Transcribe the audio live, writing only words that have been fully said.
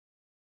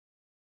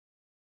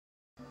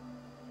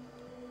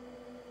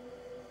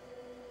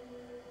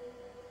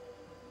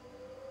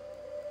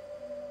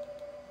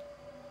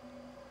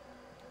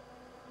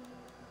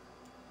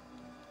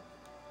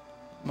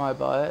My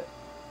butt.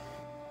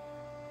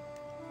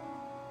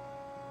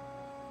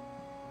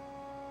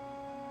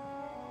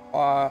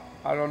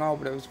 I don't know,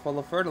 but it was full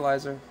of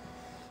fertilizer.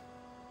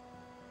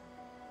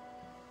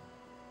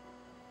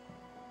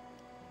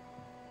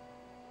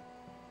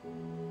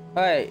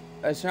 Hey,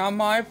 it's not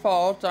my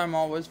fault I'm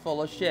always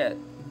full of shit.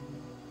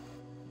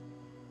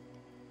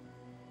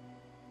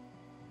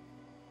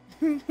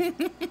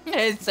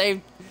 It's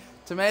a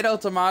tomato,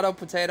 tomato,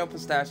 potato,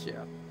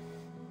 pistachio.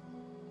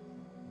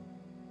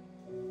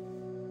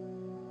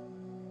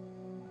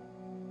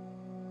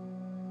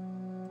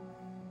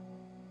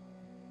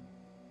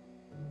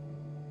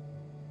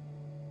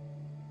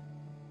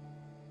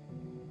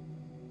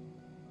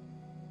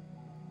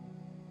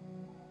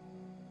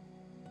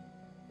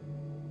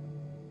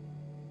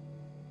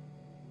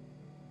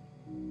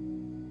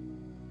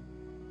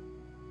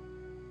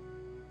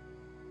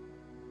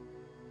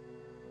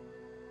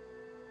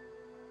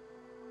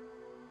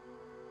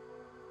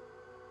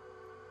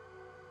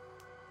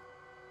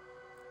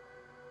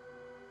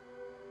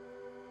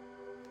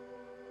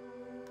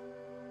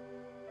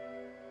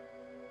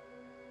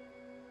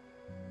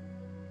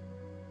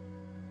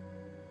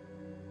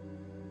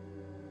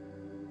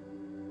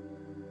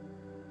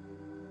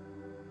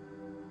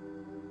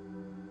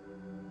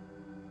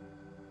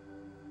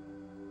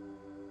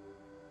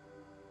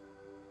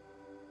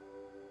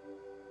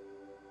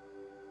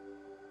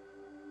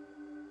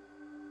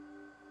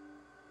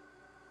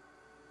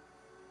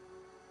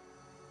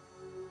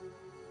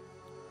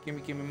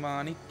 Gimme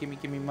money, gimme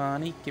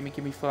money,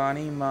 gimme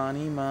funny,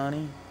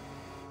 money.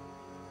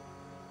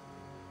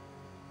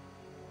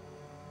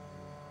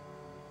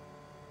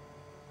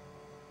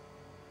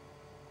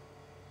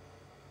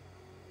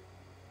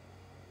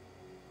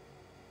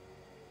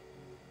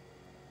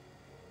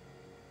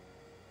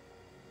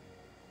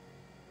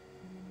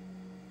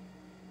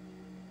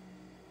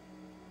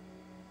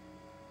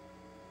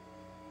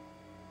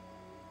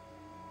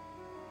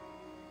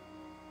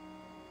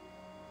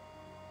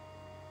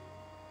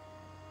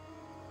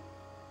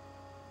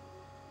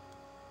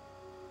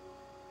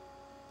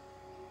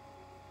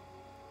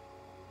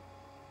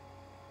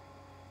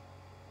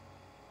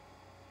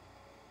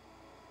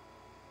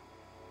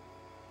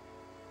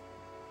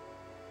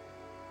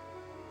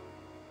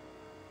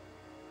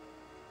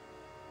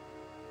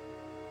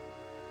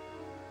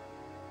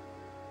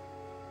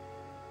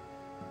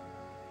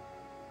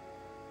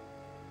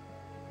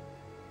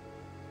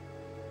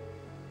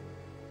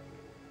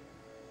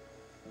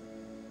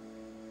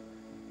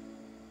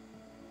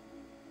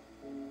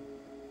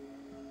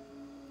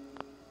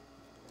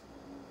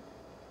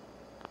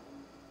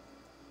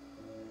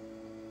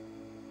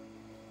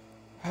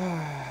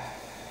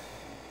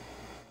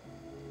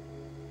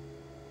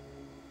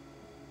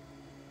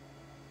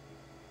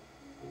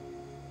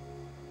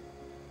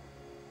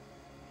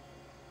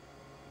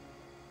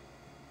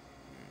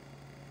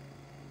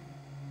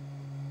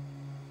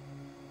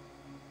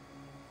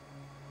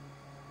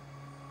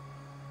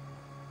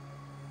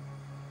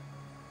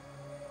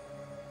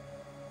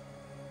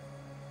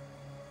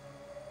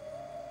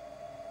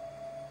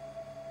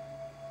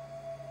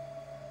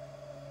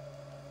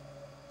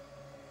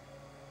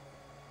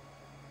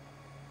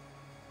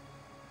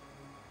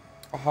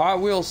 A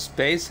Hot Wheels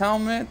space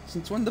helmet?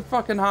 Since when the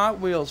fucking Hot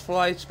Wheels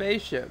fly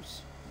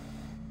spaceships?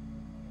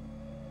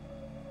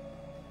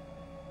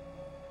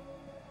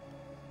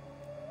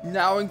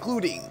 Now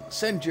including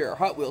send your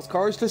Hot Wheels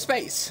cars to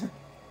space.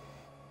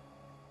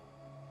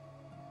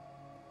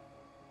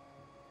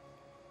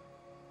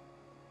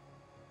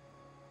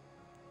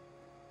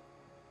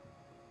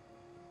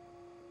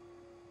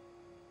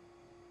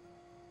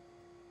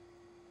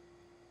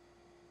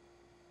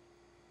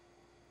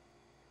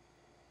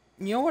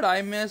 You know what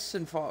I miss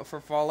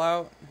for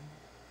Fallout?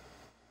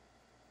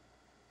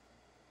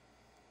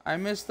 I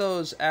miss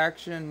those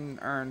action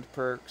earned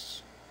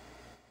perks.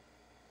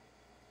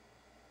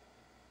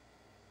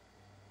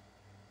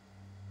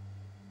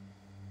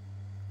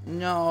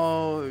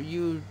 No,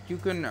 you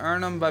can earn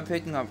them by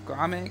picking up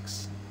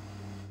comics.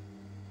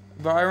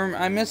 But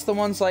I miss the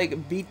ones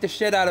like beat the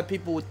shit out of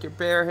people with your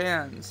bare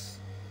hands,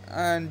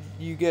 and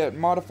you get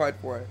modified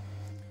for it.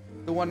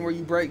 The one where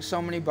you break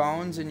so many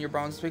bones and your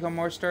bones become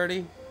more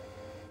sturdy.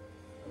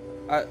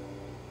 I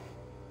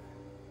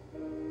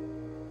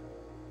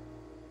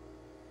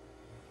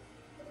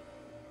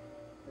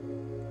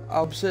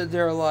I'll sit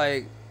there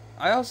like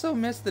I also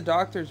miss the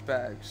doctor's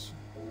bags.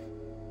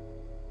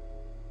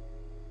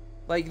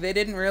 Like they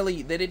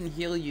didn't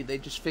heal you, they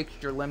just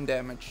fixed your limb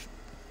damage.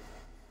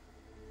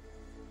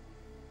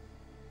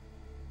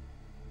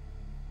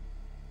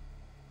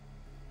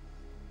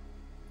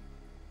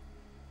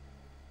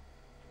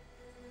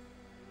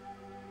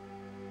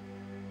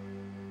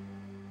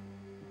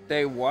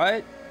 They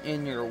what?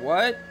 In your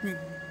what?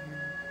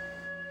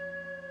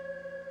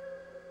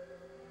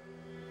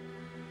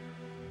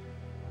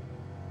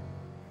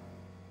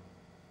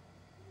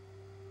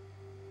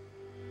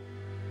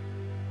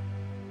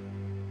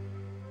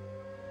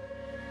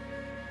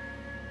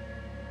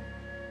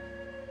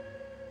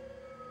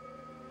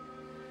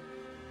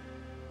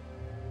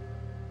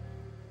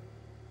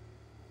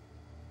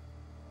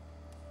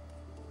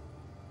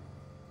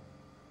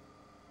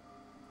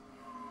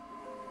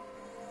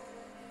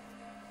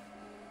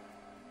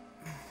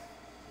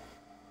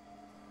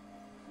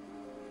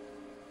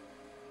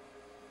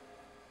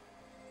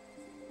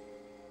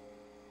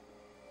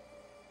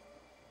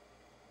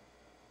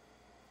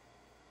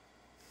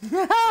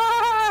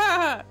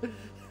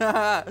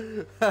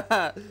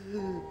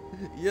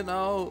 You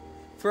know,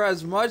 for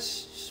as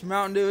much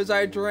Mountain Dew as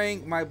I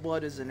drink, my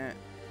blood is in it.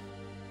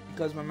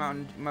 Because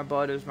my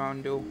blood is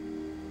Mountain Dew.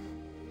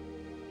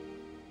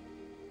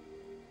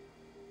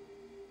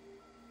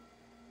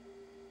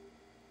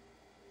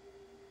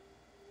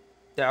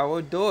 That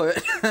would do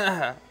it.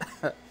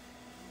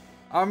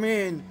 I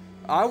mean,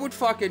 I would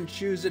fucking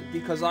choose it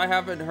because I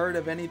haven't heard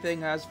of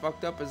anything as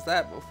fucked up as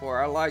that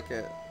before. I like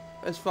it.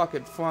 It's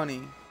fucking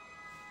funny.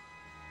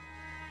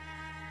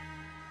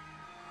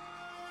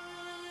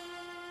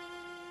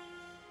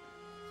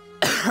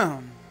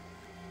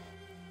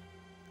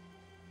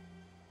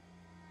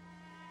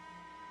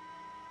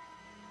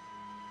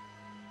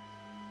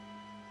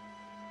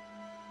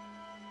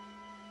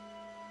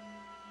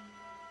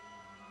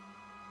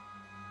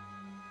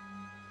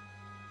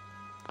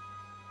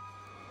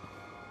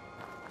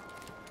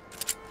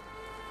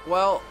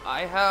 Well,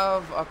 I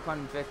have a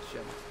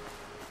conviction.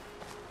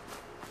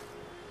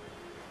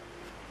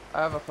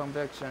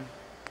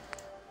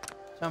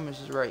 Tell me this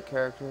is the right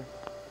character.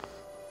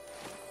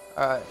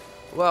 Alright.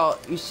 Well,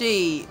 you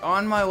see,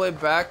 on my way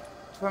back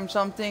from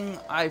something,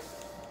 I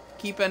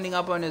keep ending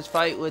up on this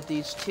fight with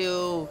these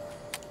two...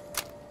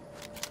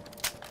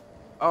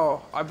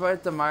 Oh, I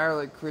bought the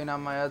Mirelid Queen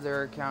on my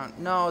other account.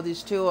 No,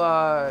 these two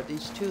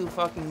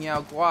fucking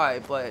Yao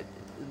Guai, but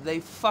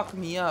they fuck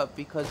me up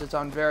because it's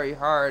on very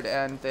hard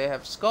and they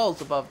have skulls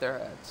above their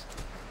heads.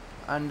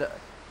 And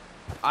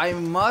I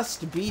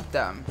must beat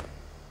them.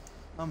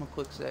 I'm a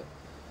quick save.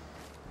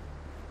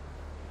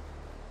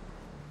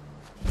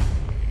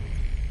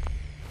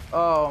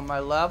 Oh, my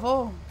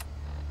level?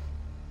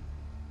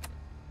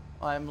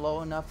 I'm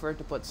low enough for it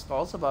to put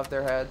skulls above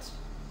their heads.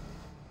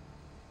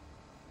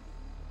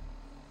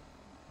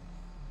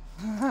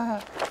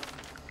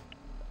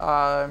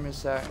 Let me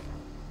see.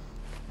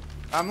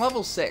 I'm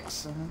level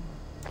 6.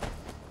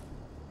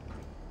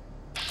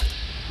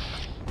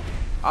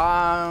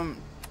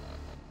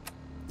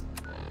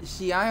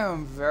 See, I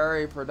am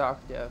very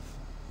productive.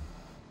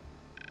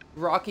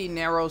 Rocky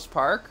Narrows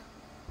Park.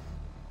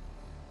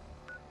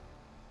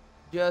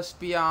 Just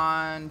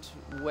beyond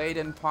Wade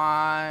and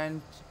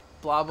Pond,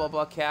 blah blah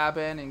blah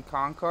cabin in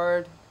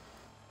Concord.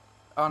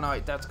 Oh no,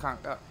 wait, that's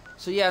Concord.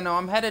 So yeah, no,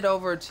 I'm headed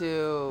over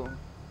to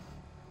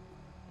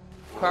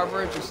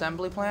Coverage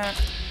Assembly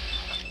Plant.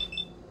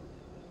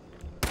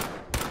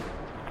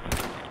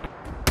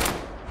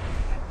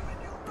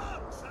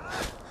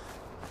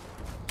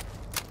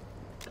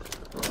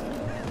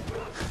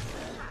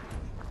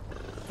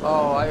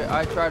 Oh,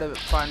 I try to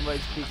find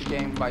ways to beat the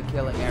game by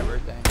killing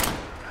everything.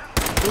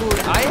 Dude,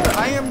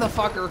 I am the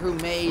fucker who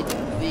made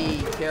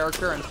the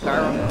character in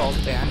Skyrim called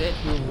Bandit,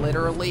 who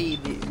literally,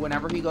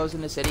 whenever he goes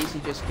into cities, he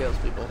just kills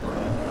people.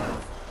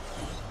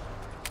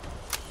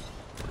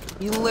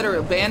 He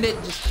literally, Bandit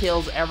just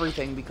kills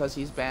everything because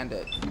he's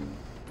Bandit. And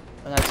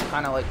that's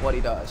kind of like what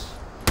he does.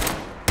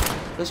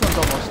 This one's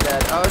almost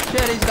dead. Oh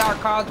shit, he's got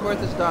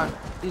Codsworth is done.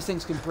 These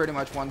things can pretty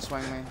much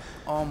one-swing me.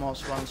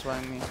 Almost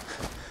one-swing me.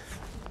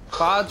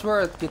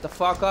 Codsworth, get the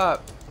fuck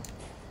up.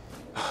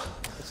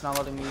 It's not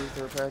letting me use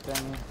the repair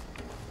thing.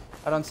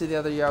 I don't see the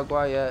other Yao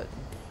Guai yet.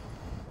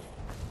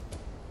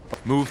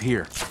 Move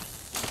here.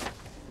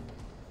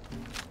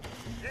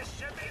 This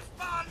should be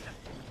fun.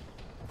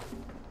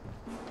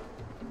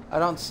 I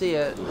don't see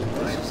it.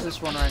 It's just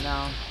this one right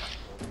now.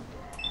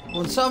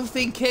 When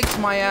something kicks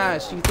my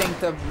ass, you think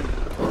the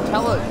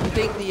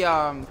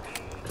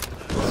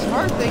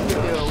smart thing to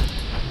do,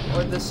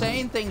 or the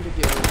sane thing to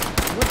do,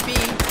 would be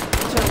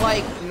to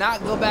like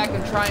not go back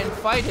and try and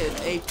fight it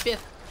a 5th,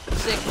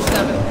 6th,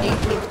 7th,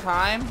 18th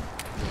time.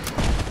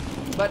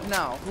 But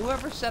no,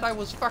 whoever said I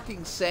was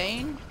fucking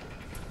sane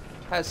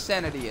has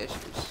sanity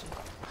issues.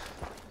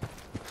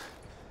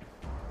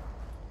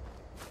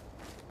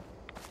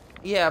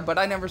 Yeah, but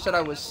I never said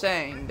I was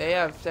sane. They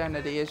have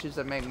sanity issues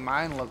that make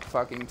mine look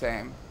fucking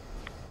tame.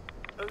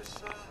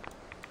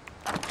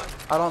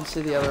 I don't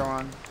see the other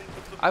one.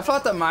 I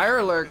fought the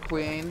Mirelid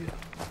Queen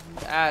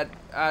at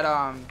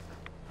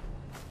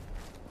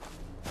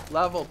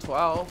level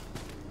 12.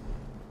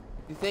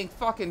 You think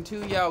fucking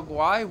 2 Yao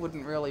Guai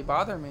wouldn't really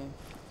bother me?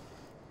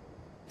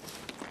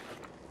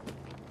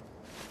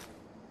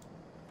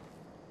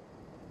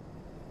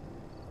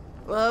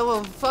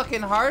 Well, the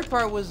fucking hard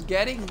part was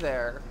getting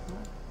there.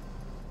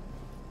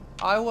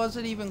 I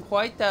wasn't even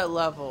quite that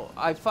level.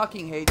 I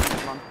fucking hate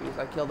these monkeys.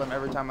 I kill them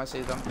every time I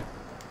see them.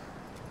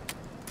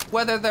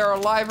 Whether they're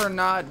alive or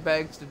not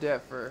begs to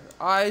differ.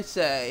 I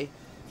say,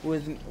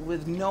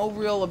 with no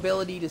real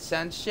ability to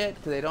sense shit,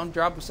 because they don't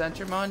drop a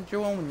sensor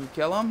module when you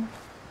kill them,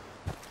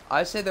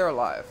 I say they're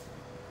alive.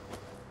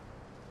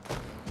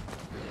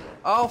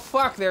 Oh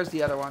fuck, there's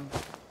the other one.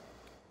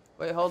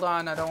 Wait, hold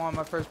on, I don't want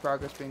my first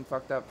progress being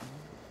fucked up.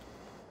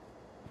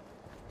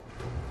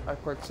 I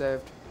quick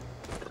saved.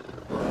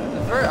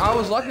 I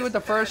was lucky with the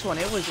first one,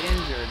 it was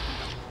injured.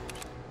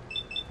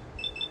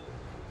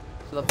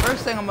 So the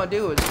first thing I'm gonna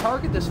do is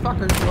target this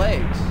fucker's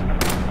legs.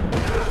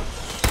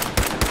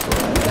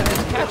 Then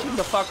it's catching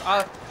the fuck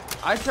up.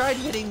 I tried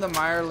hitting the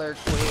Mirelid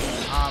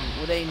Queen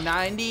with a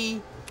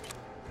 90,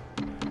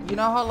 you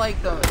know how like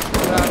you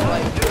have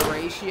like the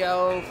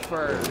ratio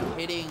for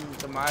hitting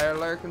the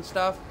Mirelurk and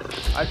stuff?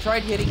 I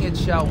tried hitting its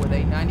shell with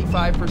a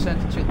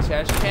 95%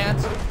 success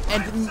chance,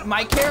 and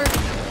my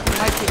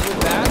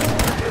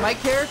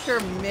character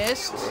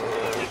missed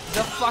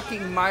the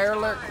fucking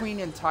Mirelurk Queen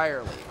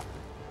entirely.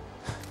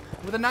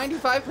 With a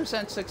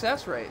 95%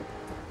 success rate.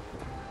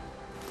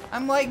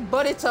 I'm like,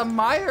 but it's a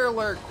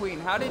Mirelurk Queen.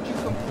 How did you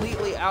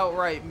completely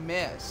outright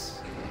miss?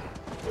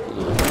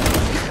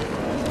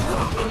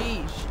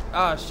 Sheesh.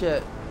 Oh,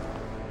 shit.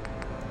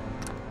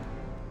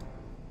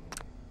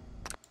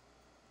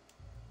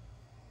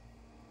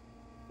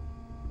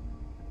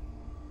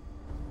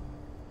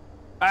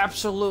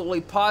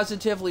 Absolutely,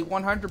 positively,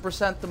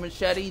 100% the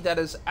machete. That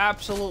is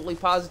absolutely,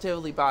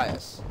 positively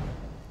biased.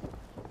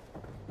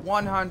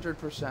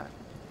 100%.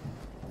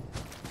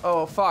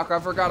 Oh, fuck. I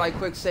forgot I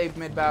quick saved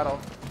mid-battle.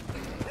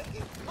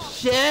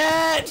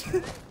 Shit!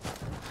 The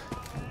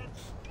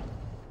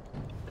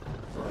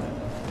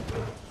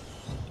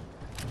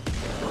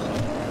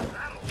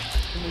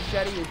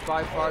machete is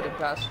by far the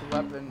best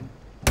weapon,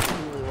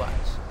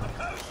 melee-wise.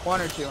 One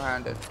or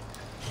two-handed.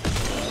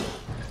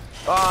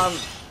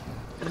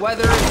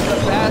 Whether it's the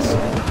best,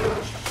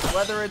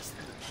 whether it's...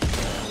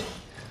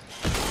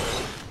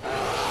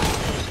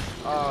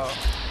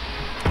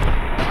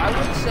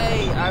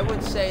 I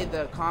would say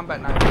the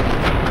combat knife.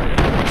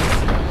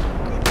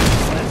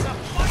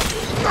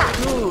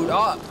 Dude,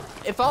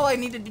 if all I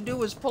needed to do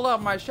was pull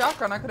out my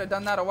shotgun, I could have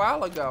done that a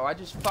while ago. I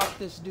just fucked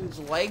this dude's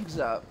legs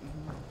up.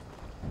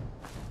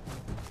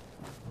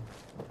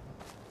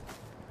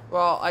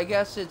 Well, I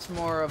guess it's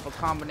more of a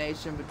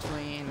combination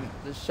between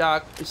the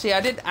shock. See, I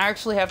didn't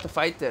actually have to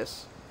fight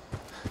this.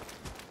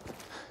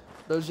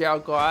 Those Yao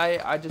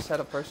Guai, I just had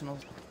a personal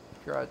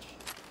grudge.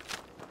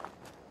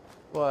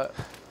 What?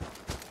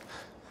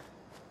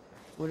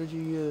 What did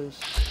you use?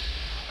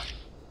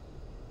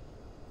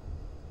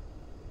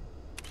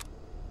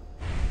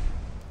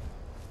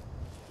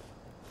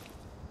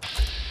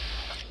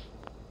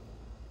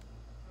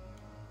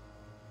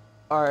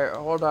 Alright,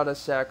 hold on a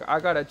sec. I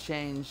gotta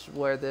change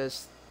where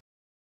this...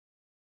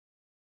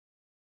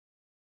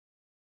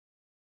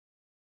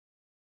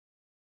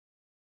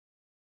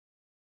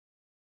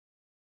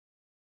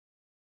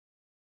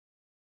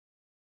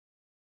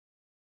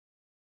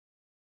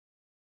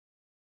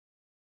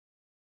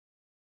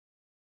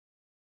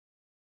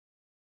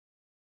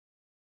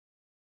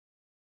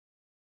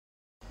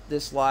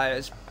 This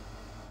lies.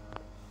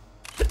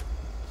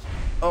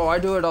 Oh, I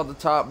do it all the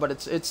top, but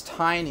it's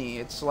tiny.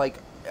 It's like,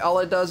 all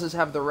it does is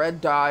have the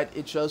red dot.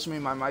 It shows me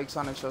my mic's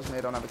on. It shows me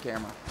I don't have a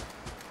camera.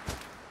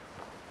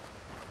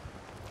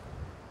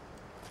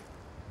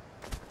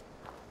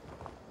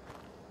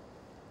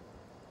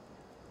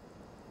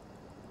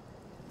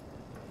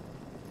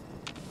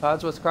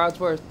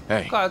 Codsworth.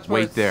 Hey, Codsworth,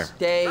 wait there.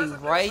 Stay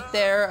right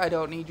there. I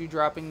don't need you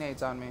dropping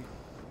nades on me.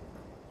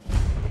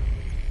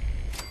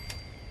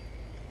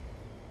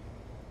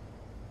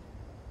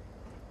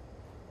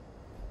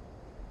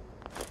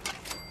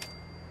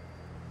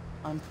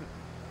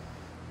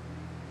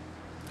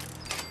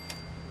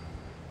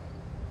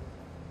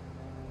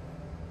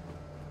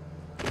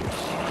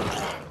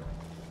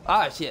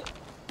 Ah, shit.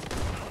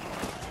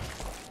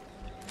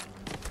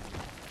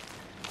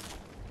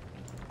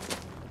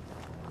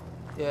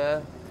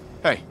 Yeah.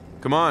 Hey,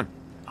 come on.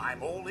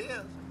 I'm all ears.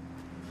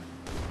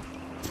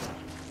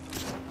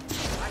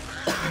 I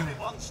think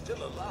everyone's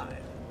still alive.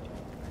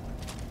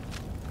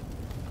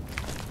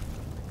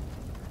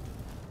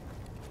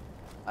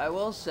 I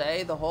will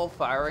say the whole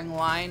firing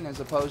line, as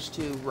opposed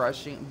to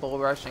bull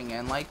rushing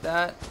in like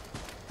that,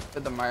 for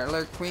the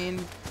Mirelurk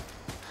Queen.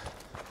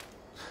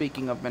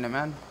 Speaking of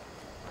Minutemen,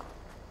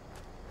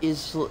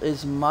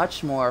 is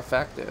much more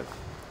effective.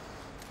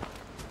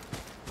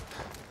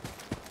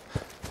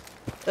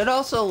 It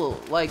also,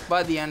 like,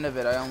 by the end of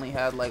it, I only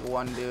had like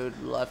one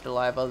dude left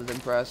alive other than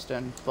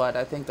Preston, but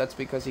I think that's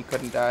because he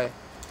couldn't die.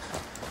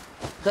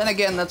 Then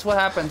again, that's what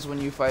happens when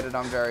you fight it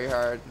on very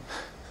hard.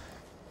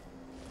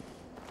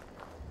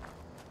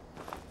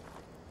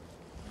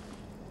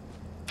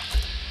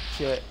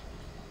 Shit.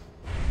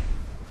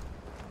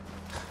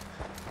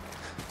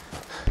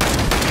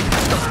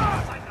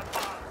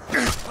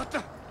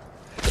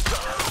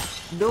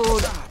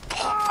 Dude,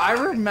 I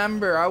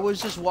remember I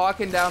was just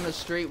walking down the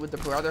street with the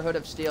Brotherhood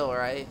of Steel,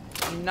 right?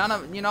 None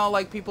of, you know,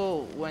 like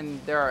people, when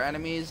there are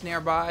enemies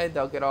nearby,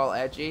 they'll get all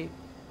edgy.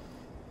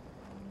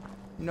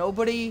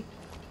 Nobody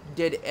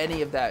did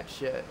any of that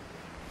shit.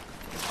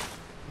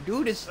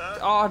 Dude, this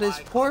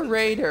poor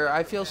raider.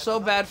 I feel so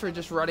bad for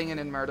just running in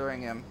and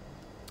murdering him.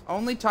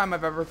 Only time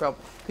I've ever felt.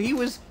 He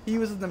was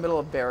in the middle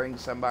of burying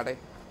somebody.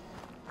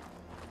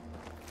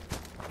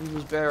 He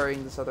was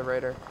burying this other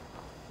raider.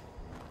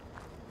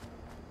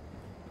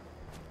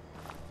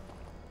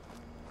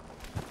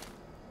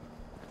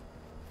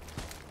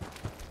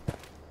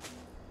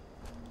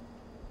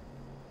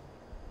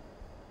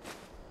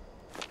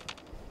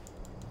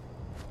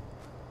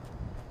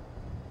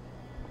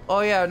 Oh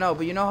yeah, no,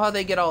 but you know how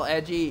they get all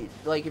edgy?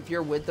 Like if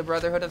you're with the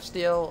Brotherhood of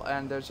Steel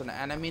and there's an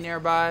enemy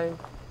nearby,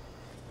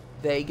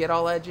 they get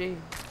all edgy.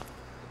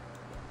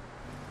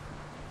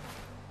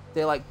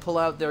 They like pull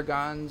out their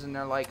guns and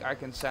they're like, I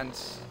can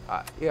sense,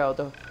 you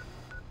know,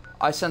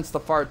 I sense the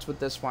farts with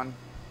this one.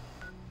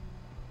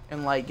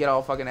 And like get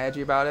all fucking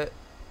edgy about it.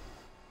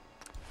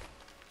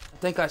 I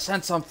think I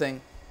sense something.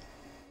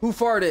 Who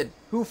farted?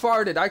 Who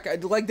farted?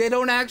 Like they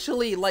don't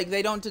actually, like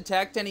they don't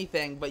detect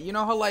anything, but you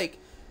know how like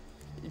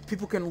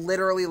people can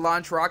literally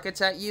launch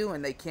rockets at you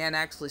and they can't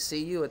actually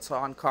see you. It's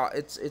on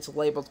it's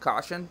labeled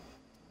caution.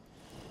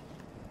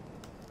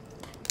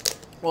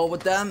 Well,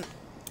 with them,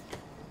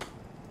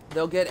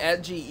 they'll get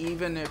edgy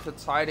even if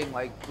it's hiding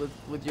like with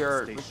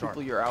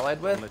people you're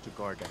allied with. Let your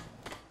guard down.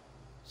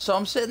 So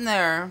I'm sitting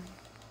there.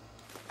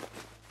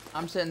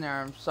 I'm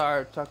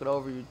sorry to talk it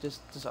over you. This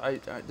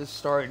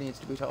story needs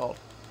to be told.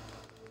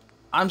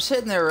 I'm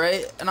sitting there,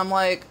 right, and I'm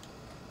like,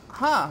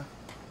 huh.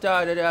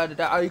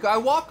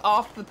 I walk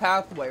off the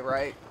pathway,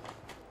 right,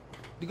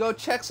 to go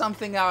check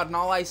something out, and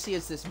all I see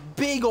is this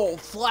big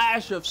old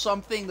flash of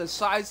something the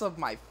size of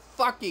my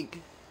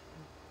fucking,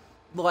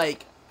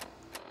 like,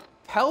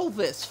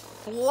 pelvis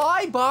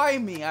fly by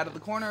me out of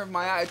the corner of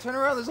my eye. I turn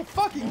around, there's a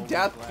fucking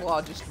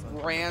Deathclaw just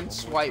ran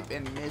swipe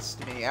and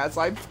missed me as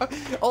I,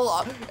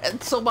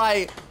 and so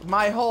my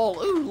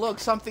whole, ooh, look,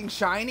 something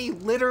shiny,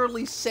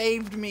 literally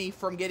saved me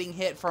from getting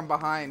hit from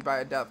behind by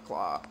a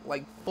Deathclaw,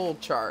 like, full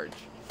charge.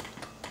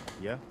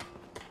 Yeah?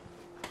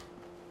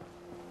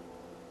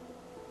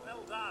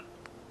 Well done.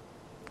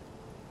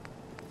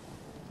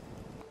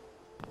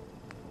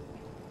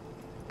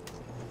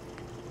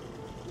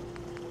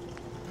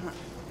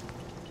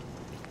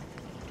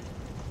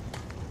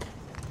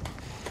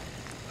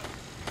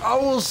 I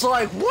was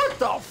like, what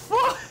the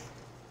fuck?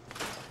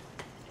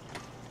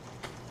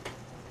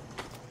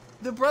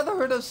 The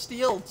Brotherhood of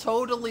Steel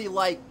totally,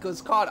 like,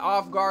 was caught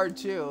off guard,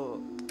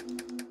 too.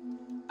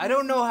 I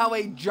don't know how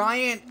a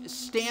giant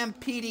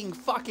stampeding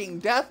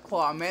fucking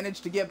Deathclaw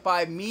managed to get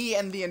by me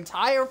and the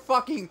entire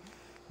fucking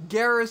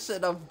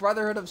garrison of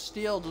Brotherhood of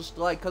Steel, just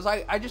like, because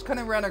I just kind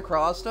of ran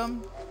across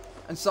them,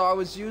 and so I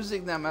was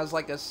using them as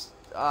like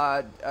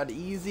an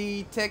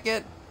easy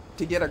ticket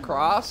to get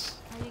across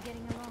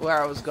where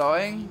I was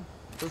going.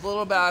 It was a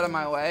little bit out of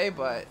my way,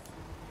 but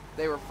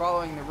they were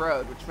following the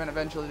road, which meant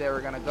eventually they were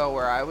going to go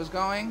where I was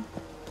going.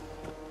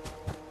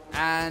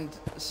 And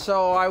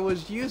so I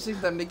was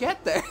using them to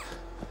get there.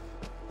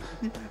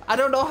 I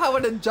don't know how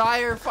an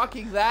entire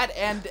fucking that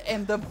and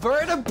the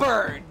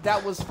vertibird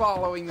that was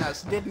following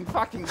us didn't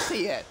fucking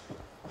see it.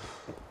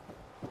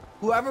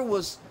 Whoever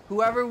was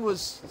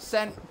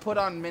put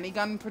on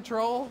minigun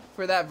patrol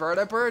for that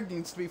vertibird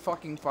needs to be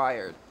fucking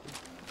fired.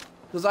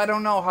 Because I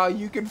don't know how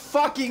you can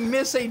fucking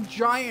miss a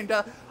giant.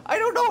 I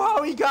don't know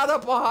how he got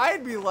up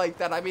behind me like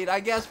that. I mean,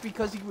 I guess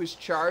because he was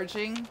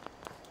charging,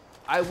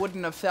 I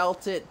wouldn't have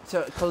felt it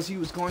because he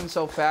was going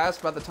so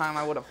fast. By the time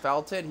I would have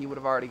felt it, he would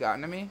have already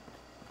gotten to me.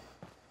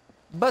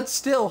 But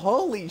still,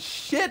 holy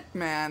shit,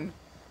 man.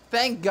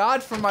 Thank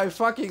God for my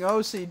fucking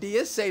OCD.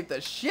 It saved the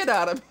shit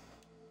out of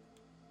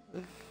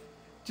me.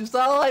 Just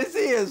all I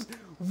see is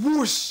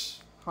whoosh.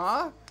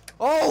 Huh?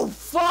 Oh,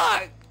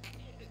 fuck!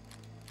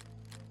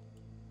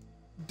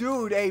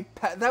 Dude,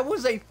 that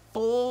was a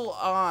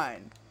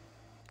full-on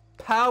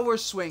power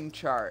swing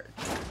charge.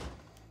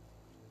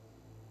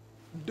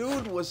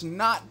 Dude was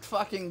not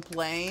fucking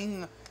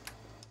playing.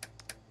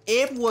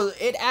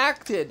 It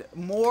acted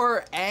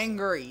more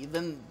angry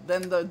than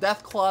the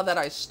Deathclaw that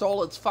I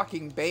stole its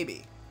fucking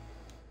baby.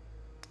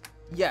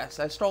 Yes,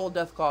 I stole a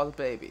Deathclaw's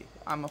baby.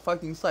 I'm a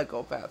fucking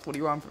psychopath. What do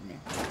you want from me?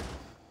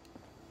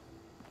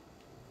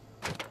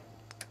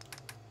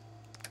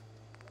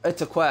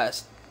 It's a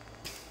quest.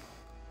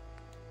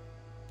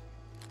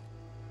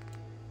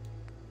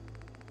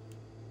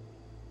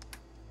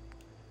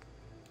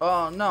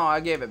 Oh, no,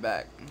 I gave it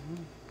back.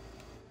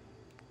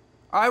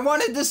 I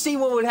wanted to see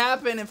what would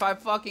happen if I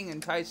fucking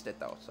enticed it,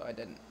 though, so I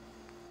didn't.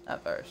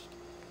 At first.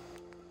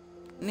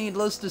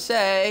 Needless to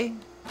say,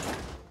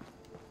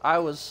 I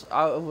was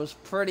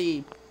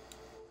pretty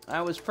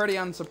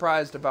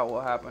unsurprised about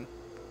what happened.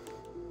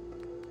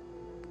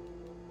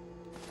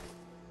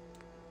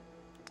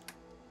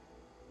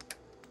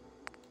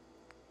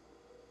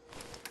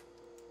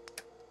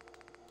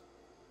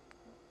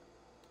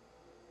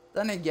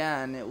 Then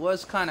again, it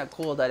was kind of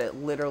cool that it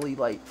literally,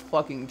 like,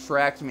 fucking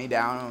tracked me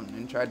down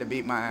and tried to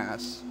beat my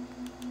ass.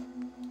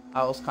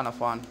 That was kind of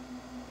fun.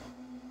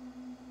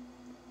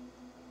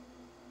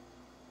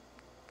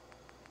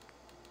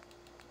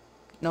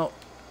 No.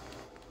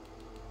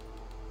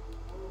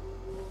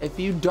 If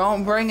you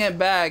don't bring it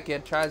back,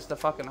 it tries to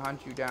fucking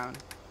hunt you down.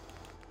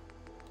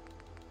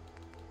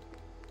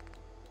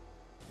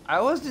 I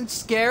wasn't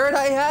scared.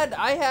 I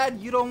had,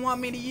 you don't want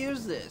me to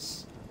use this.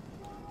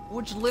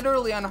 Which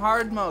literally on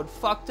hard mode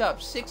fucked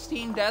up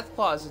 16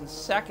 Deathclaws in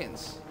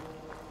seconds.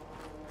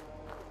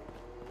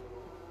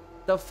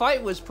 The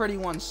fight was pretty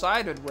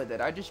one-sided with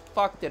it. I just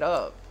fucked it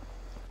up.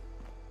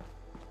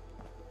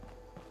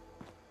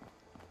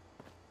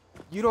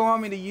 You don't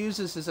want me to use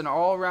this as an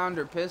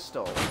all-rounder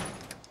pistol.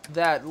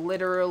 That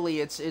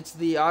literally, it's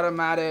the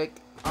automatic,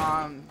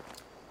 I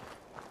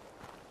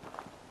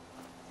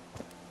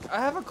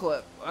have a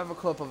clip. I have a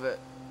clip of it.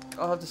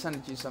 I'll have to send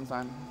it to you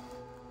sometime.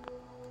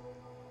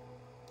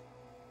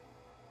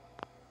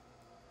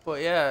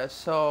 But yeah,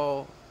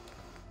 so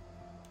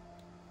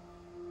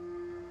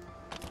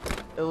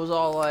it was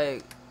all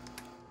like,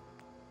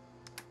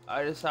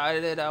 I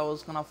decided I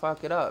was gonna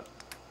fuck it up.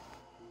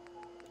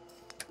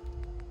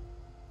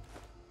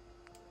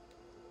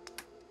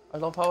 I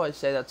love how I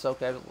say that so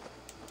casually.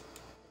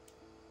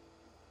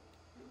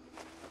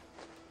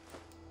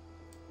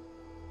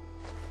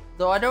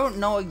 Though I don't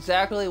know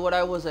exactly what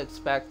I was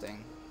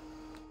expecting.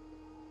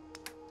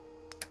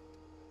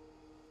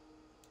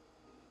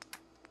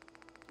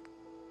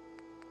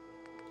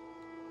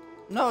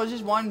 No, it's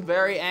just one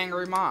very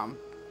angry mom.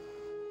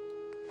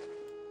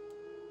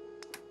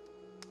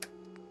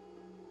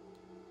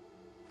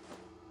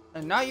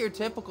 And not your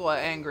typical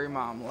angry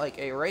mom, like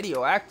a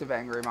radioactive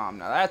angry mom.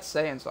 Now that's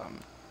saying something.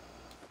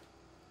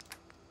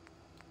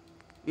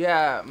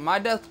 Yeah, my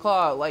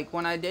Deathclaw, like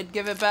when I did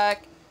give it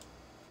back,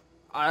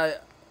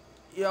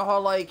 you know how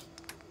like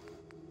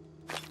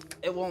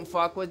it won't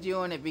fuck with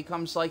you and it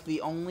becomes like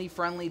the only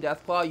friendly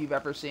Deathclaw you've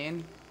ever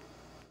seen?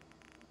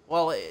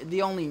 Well,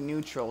 the only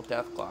neutral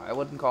Deathclaw. I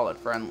wouldn't call it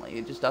friendly.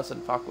 It just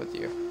doesn't fuck with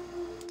you.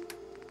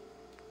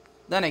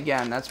 Then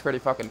again, that's pretty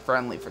fucking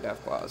friendly for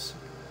Deathclaws.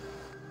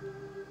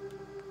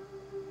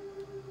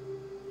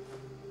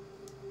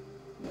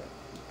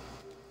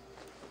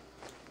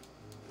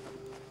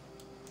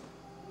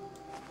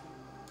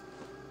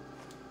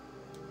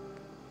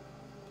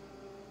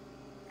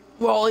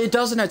 Well, it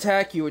doesn't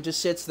attack you. It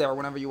just sits there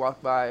whenever you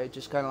walk by. It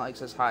just kind of like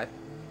says hi.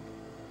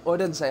 Well, it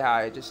doesn't say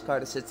hi. It just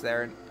kind of sits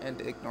there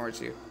and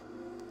ignores you.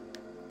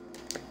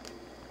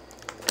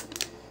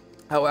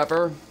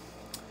 However,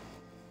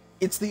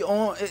 it's the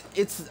only.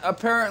 It's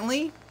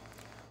apparently.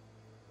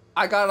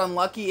 I got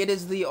unlucky. It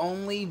is the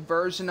only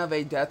version of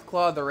a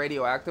Deathclaw, the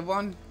radioactive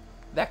one,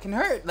 that can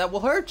hurt. That will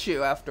hurt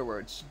you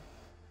afterwards.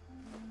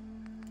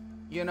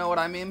 You know what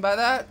I mean by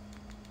that?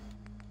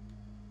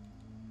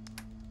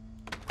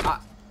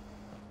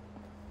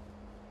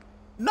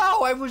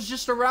 No, I was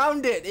just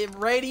around it. It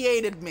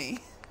radiated me.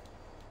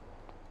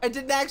 It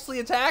didn't actually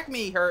attack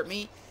me, hurt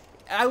me.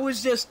 I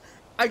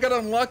got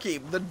unlucky.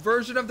 The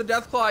version of the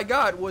Deathclaw I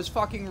got was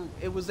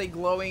it was a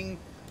glowing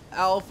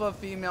alpha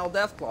female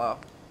Deathclaw.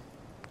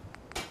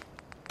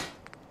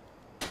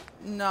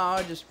 No,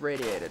 it just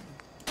radiated.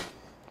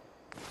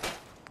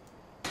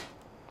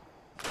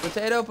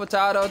 Potato,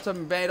 potato,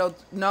 tomato.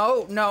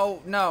 No,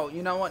 no, no.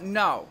 You know what?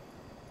 No.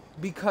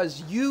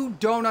 Because you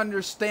don't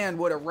understand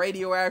what a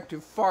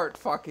radioactive fart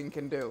fucking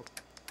can do.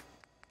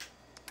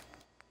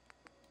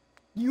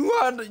 You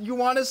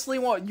honestly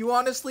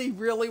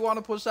really want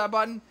to push that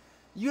button?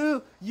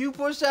 You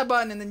push that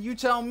button and then you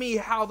tell me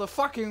how the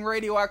fucking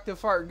radioactive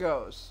fart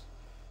goes.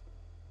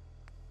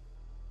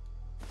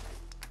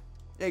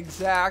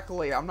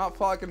 Exactly. I'm not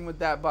fucking with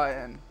that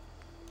button.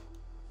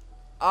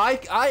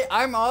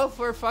 I'm all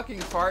for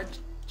fucking fart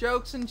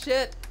jokes and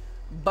shit,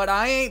 but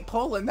I ain't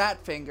pulling that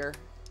finger.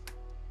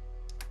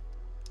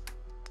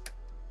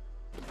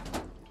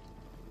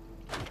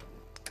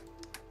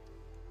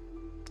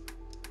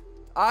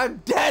 I'm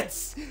dead.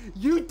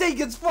 You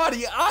think it's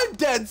funny? I'm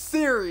dead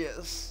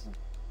serious.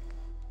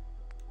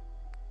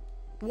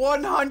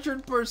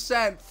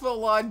 100%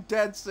 full on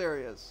dead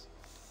serious.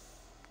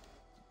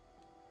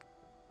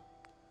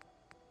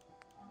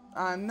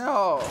 I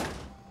know.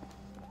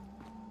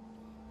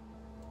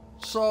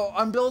 So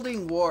I'm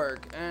building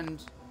WORG,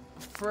 and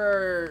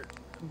for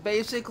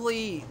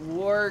basically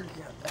WORG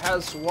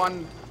has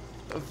one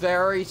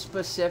very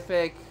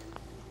specific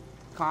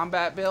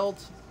combat build.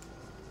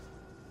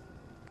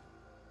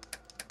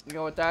 You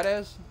know what that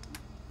is?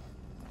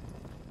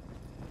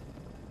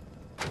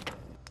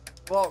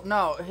 Well,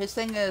 no, his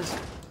thing is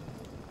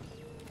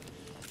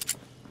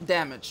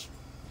damage.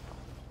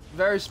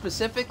 Very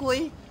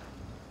specifically,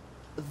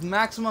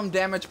 maximum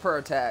damage per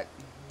attack.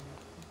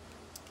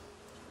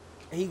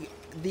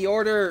 The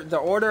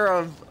order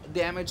of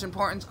damage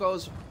importance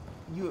goes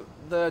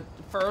the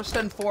first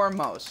and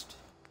foremost,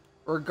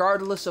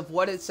 regardless of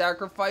what it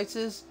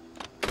sacrifices,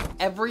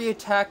 every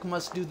attack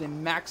must do the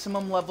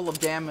maximum level of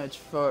damage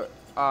for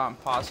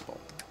possible.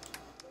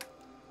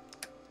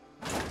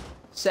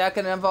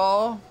 Second of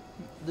all,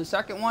 the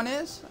second one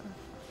is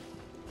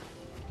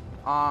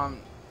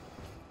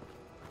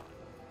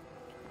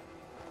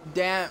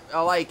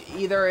like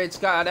either it's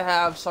got to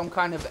have some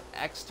kind of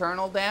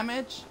external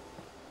damage,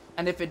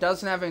 and if it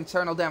doesn't have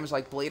internal damage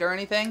like bleed or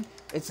anything,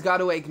 it's got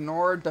to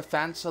ignore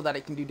defense so that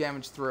it can do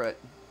damage through it.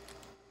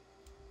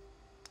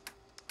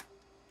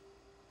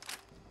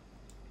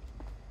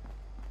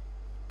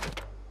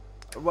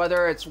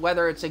 Whether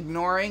it's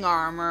ignoring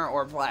armor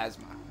or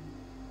plasma,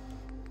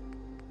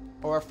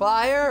 or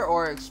fire,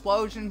 or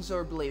explosions,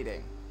 or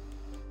bleeding.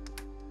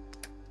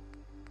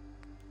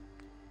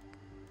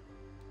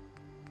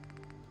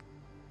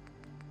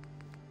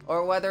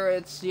 Or whether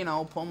it's, you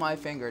know, pull my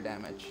finger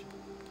damage.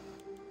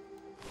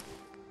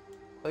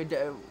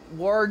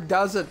 WORG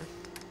doesn't.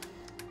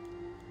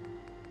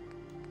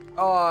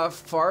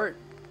 Fart.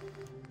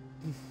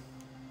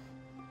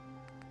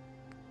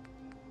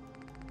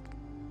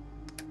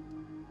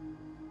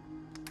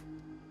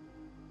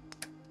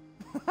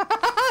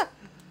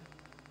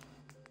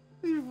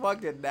 You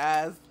fucking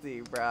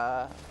nasty,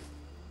 bruh.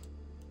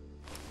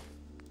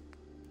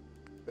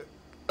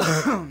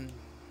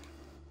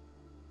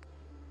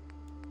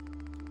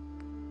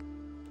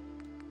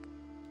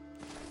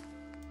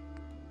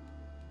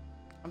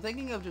 I'm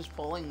thinking of just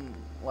pulling,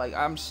 like,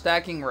 I'm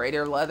stacking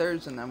Raider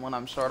leathers, and then when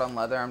I'm short on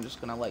leather, I'm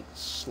just gonna, like,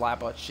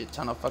 slap a shit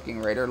ton of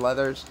fucking Raider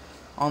leathers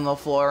on the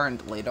floor and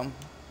delete them.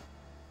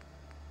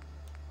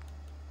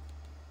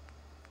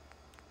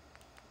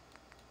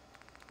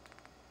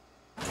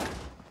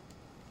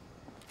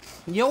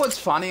 You know what's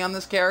funny on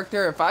this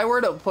character? If I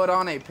were to put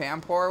on a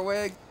Pampor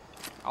wig,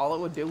 all it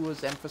would do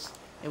was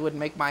it would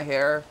make my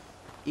hair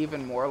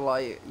even more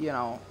like, you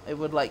know, it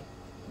would, like,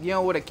 you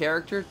know what a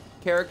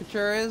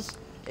caricature is?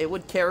 It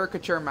would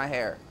caricature my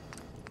hair.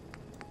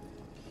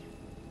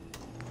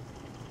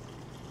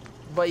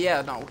 But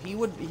yeah, no, he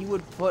would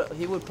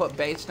put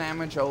base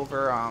damage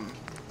over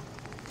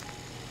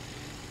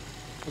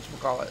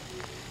whatchamacallit.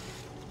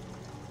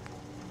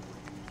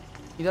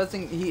 He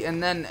doesn't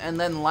and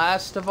then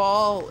last of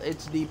all,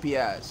 it's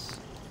DPS.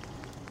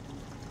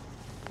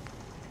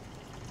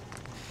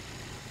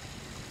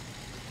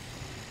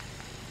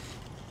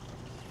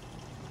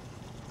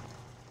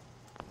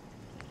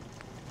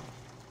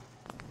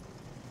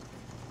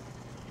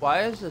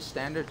 Why is the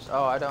standard?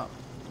 Oh, I don't.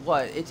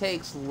 What? It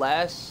takes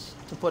less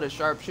to put a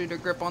sharpshooter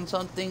grip on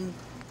something,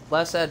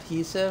 less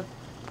adhesive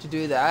to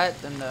do that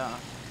than the.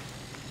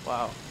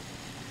 Wow.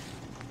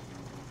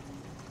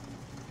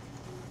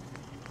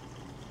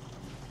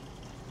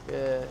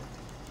 Yeah.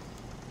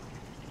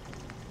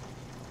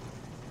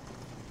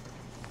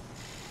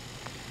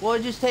 Well,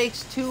 it just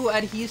takes 2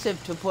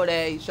 adhesive to put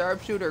a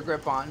sharpshooter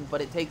grip on, but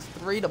it takes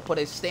 3 to put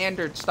a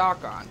standard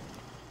stock on.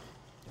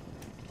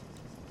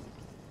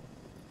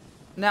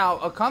 Now,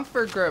 a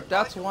comfort grip,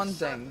 that's one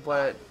thing,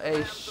 but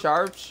a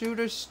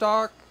sharpshooter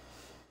stock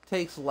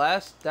takes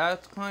less.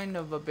 That's kind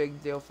of a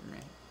big deal for me.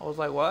 I was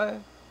like, what?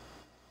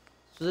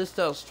 So this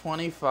does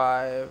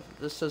 25.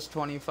 This does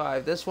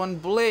 25. This one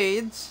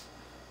bleeds,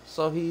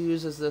 so he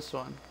uses this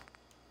one.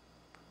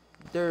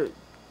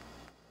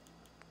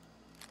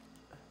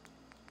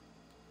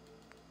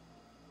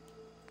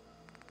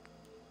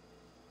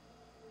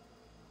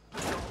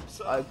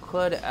 I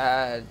could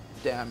add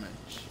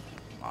damage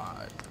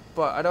mod,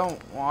 but I don't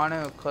want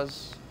to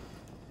because,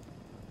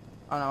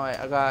 oh no wait,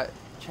 I got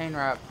chain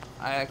wrap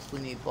I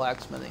actually need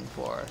blacksmithing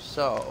for,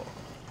 so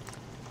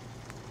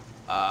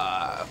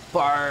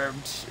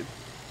barbed,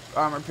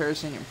 armor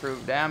piercing,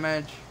 improved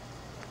damage,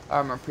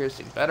 armor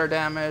piercing, better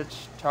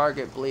damage,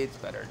 target bleeds,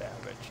 better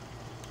damage.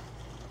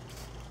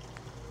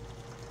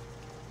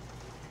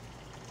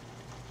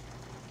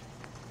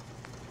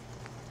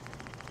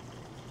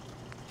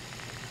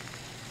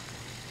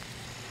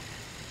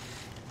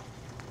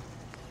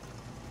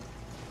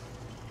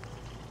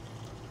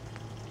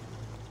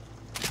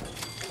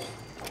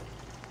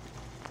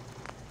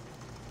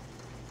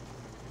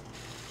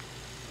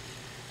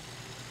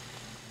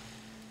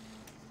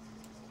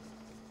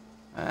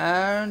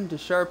 And the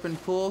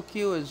sharpened pool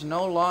cue is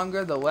no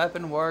longer the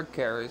weapon WORG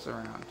carries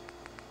around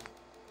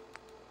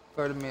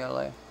for the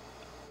melee.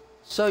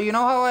 So you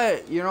know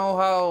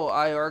how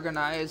I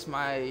organize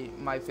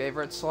my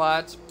favorite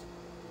slots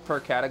per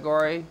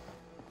category?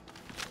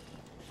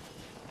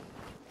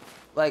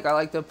 Like I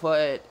like to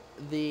put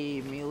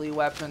the melee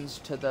weapons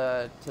to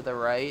the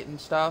right and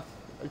stuff,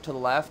 or to the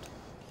left.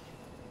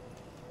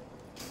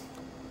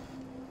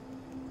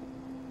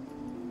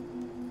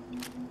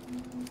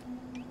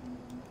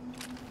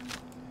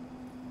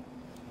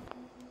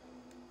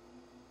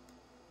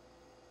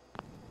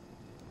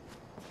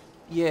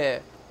 Yeah,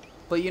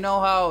 but you know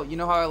how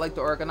I like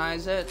to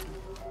organize it?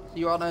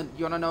 You wanna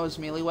know his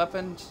melee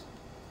weapons?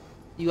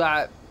 You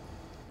got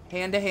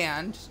hand to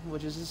hand,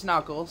 which is his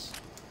knuckles.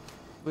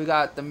 We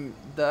got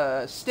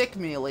the stick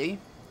melee.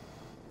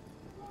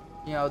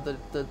 You know,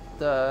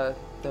 the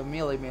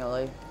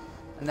melee.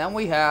 And then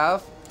we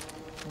have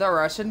the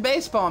Russian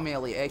baseball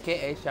melee,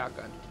 aka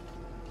shotgun.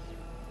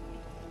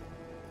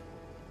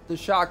 The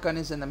shotgun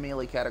is in the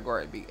melee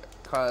category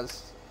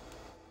because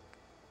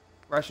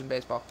Russian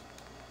baseball.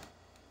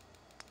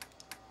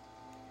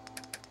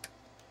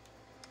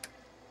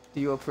 Do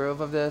you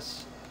approve of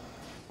this?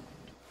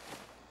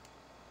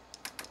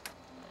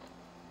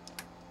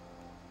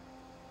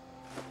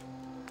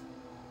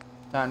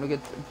 Time to get,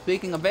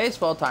 speaking of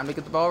baseball, time to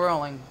get the ball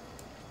rolling.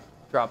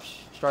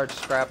 Starts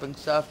scrapping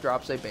stuff,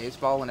 drops a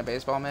baseball and a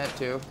baseball mitt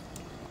too.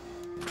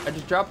 I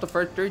just dropped the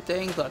first 3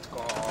 things, let's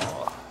go.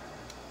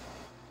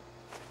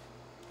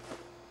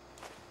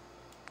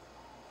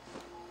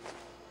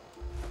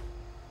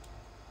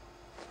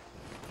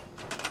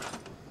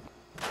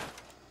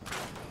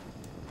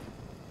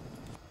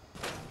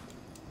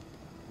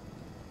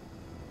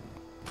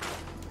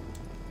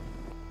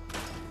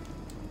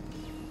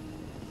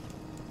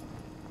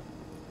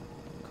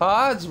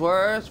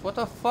 Codsworth, what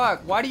the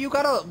fuck? Why do you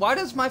gotta? Why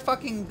does my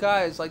fucking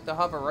guys like to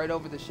hover right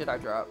over the shit I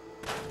drop?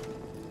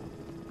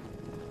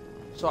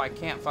 So I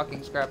can't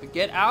fucking scrap it.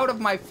 Get out of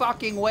my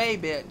fucking way,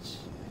 bitch.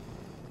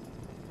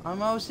 I'm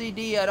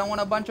OCD. I don't want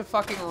a bunch of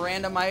fucking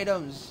random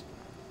items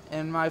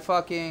in my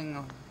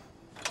fucking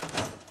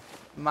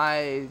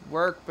my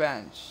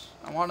workbench.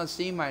 I want to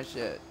see my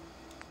shit.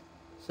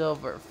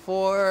 Silver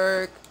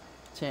fork,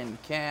 tin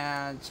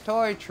cans,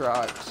 toy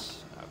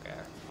trucks. Okay.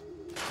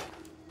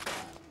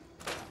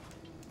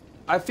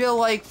 I feel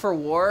like for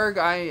WORG,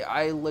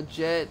 I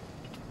legit,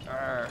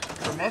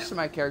 for most of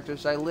my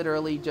characters, I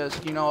literally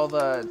just, you know, all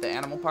the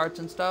animal parts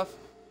and stuff,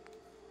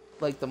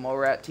 like the mole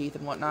rat teeth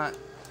and whatnot,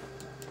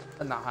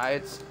 and the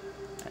hides.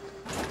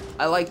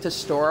 I like to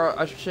store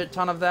a shit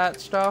ton of that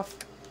stuff,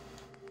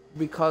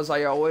 because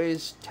I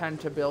always tend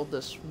to build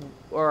this,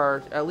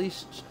 or at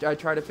least I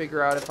try to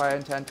figure out if I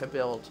intend to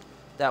build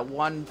that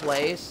one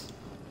place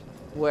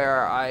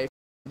where I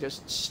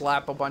just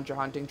slap a bunch of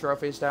hunting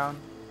trophies down.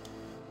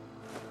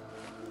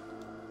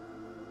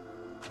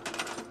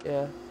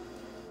 Yeah.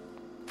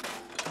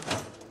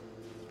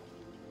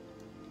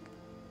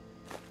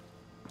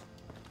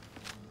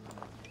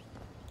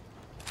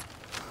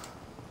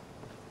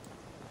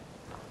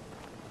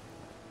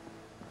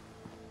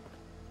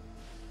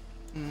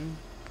 Mm.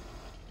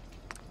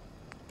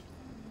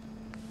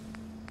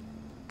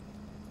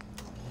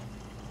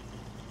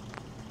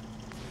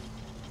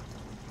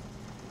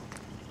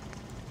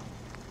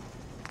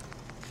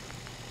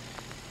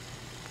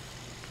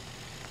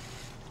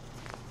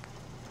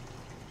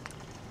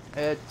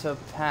 It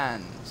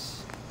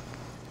depends.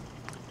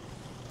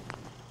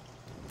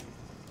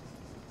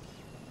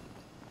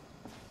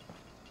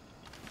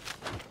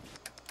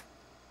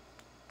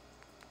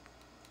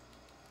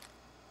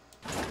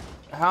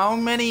 How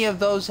many of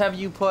those have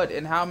you put,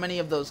 and how many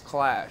of those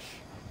clash?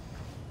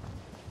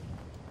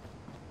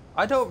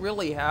 I don't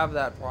really have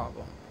that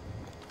problem.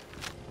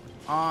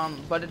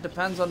 But it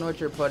depends on what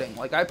you're putting.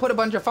 Like, I put a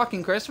bunch of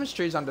fucking Christmas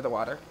trees under the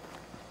water.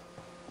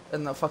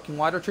 In the fucking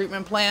water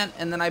treatment plant,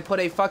 and then I put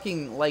a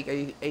fucking, like,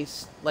 a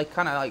like,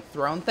 kind of, like,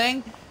 throne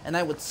thing, and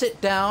I would sit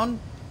down,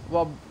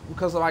 well,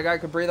 because my guy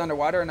could breathe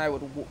underwater, and I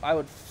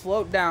would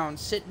float down,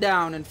 sit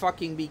down, and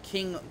fucking be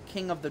king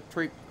of the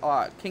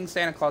King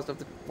Santa Claus of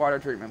the water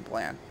treatment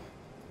plant.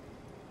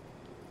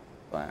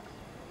 But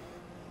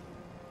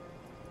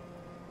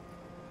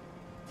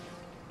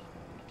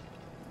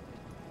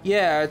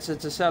yeah, it's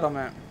a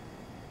settlement.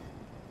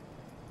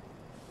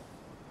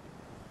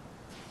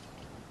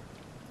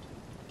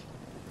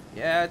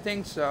 Yeah, I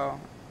think so.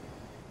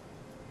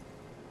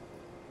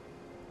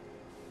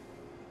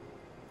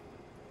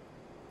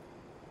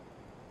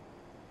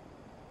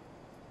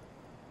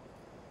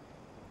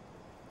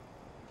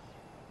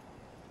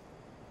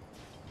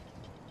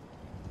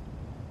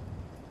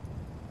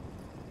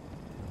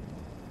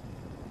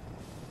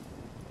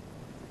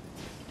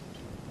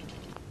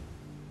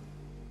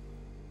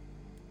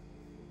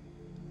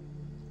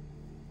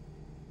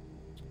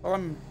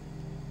 Well,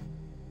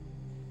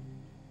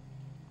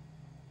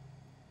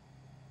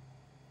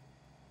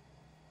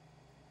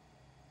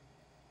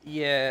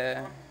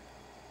 yeah.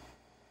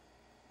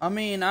 I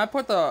mean,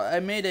 I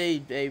made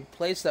a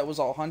place that was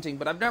all hunting,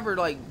 but I've never,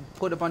 like,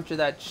 put a bunch of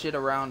that shit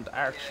around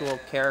actual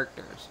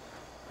characters.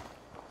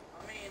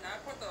 I mean, I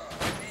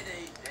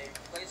made a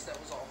place that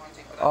was all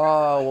hunting, but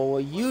oh, well,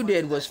 what you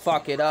did was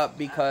fuck it up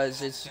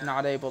because it's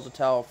not able to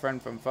tell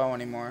friend from foe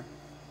anymore.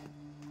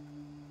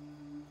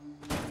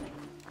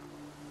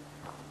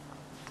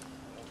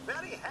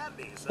 Very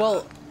handy, sir.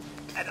 Well,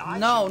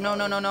 No.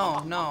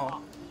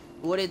 no.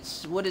 What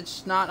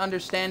it's not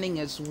understanding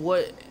is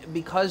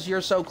because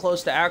you're so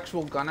close to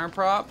actual gunner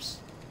props,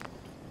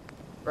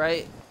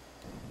 right?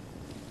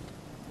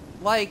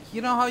 Like,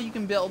 you know how you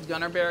can build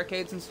gunner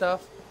barricades and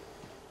stuff?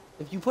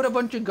 If you put a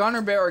bunch of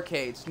gunner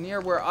barricades near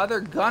where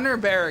other gunner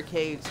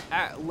barricades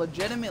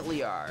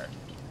legitimately are,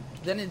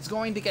 then it's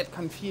going to get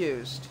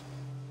confused.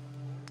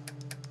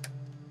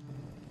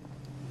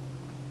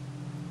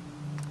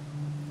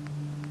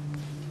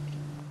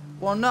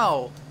 Well,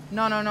 no.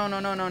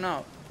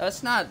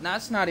 That's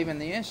not even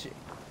the issue.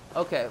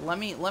 Okay, let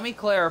me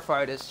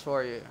clarify this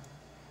for you.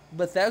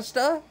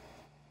 Bethesda,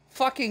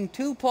 fucking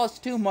 2 +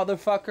 2,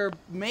 motherfucker,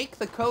 make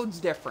the codes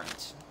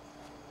different.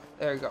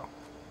 There you go.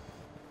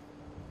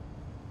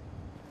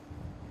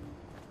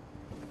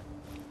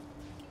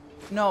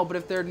 No, but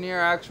if they're near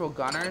actual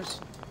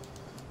gunners,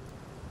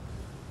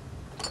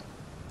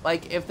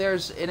 like if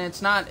there's, and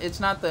it's not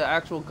the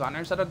actual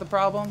gunners that are the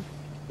problem,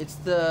 it's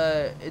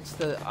the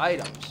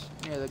items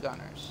near the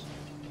gunners.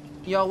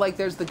 You know, like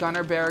there's the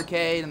gunner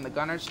barricade and the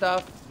gunner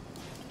stuff.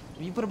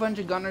 If you put a bunch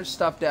of gunner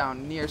stuff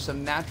down near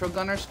some natural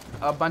gunners,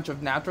 a bunch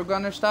of natural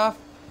gunner stuff,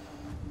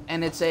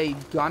 and it's a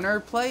gunner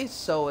place,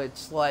 so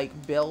it's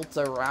like built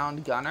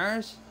around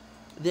gunners,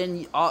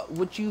 then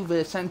what you've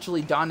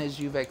essentially done is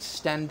you've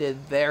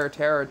extended their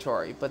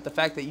territory. But the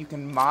fact that you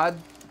can mod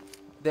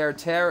their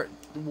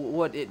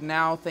what it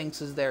now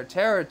thinks is their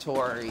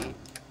territory,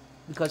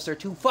 because they're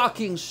too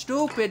fucking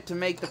stupid to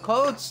make the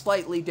code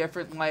slightly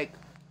different, like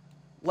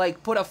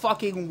like put a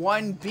fucking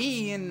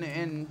 1B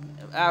in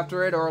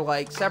after it, or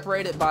like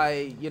separate it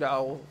by, you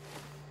know,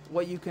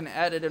 what you can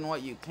edit and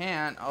what you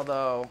can't,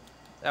 although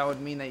that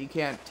would mean that you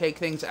can't take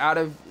things out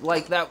of,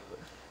 like, that.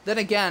 Then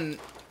again,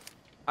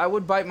 I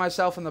would bite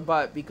myself in the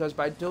butt, because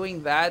by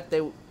doing that,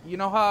 you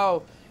know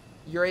how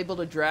you're able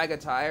to drag a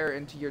tire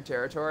into your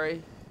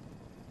territory?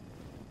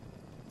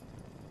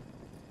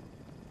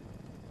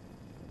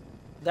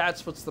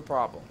 That's what's the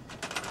problem.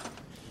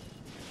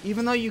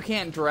 Even though you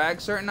can't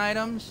drag certain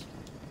items,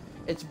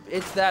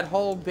 it's that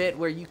whole bit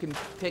where you can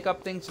pick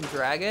up things and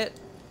drag it.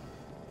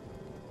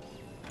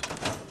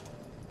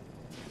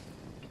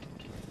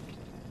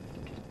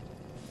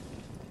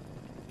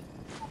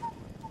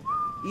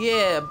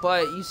 Yeah,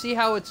 but you see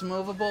how it's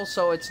movable,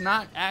 so it's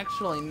not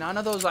actually, none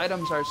of those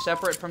items are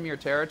separate from your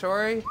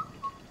territory.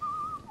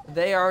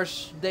 They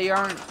aren't,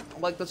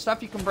 like, the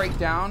stuff you can break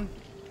down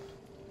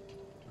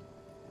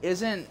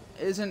isn't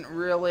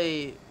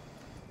really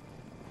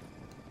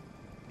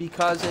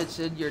because it's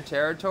in your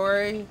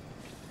territory,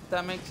 if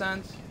that makes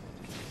sense.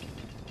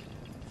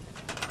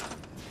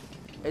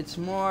 It's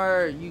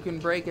more, you can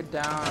break it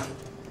down.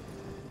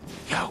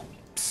 Yo,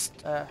 psst.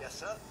 Yes,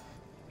 sir.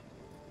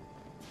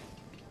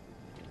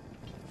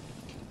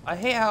 I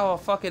hate how,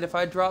 fuck it, if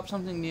I drop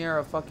something near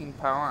a fucking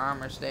power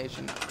armor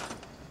station,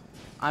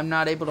 I'm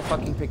not able to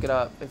fucking pick it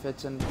up if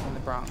it's in the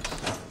Bronx.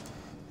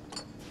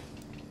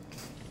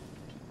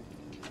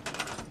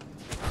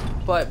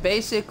 But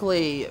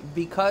basically,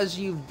 because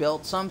you've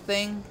built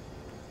something,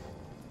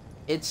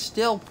 it's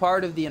still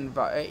part of the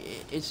environment.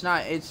 It's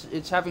not,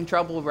 it's having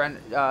trouble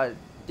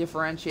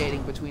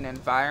differentiating between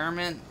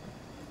environment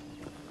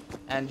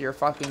and your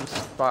fucking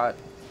spot.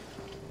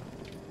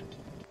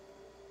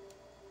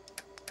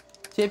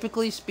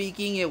 Typically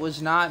speaking, it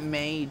was not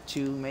made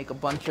to make a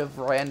bunch of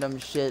random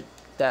shit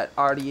that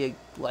already,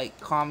 like,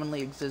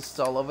 commonly exists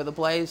all over the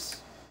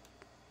place.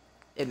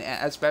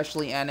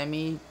 Especially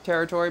enemy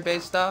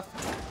territory-based stuff.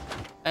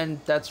 And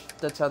that's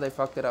how they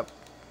fucked it up.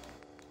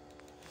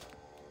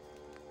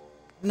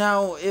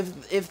 Now,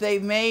 if they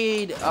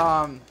made,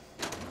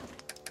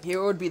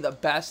 here would be the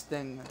best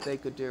thing that they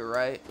could do,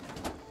 right?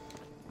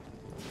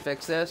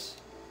 Fix this.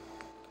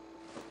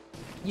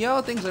 You know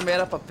things are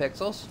made up of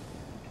pixels?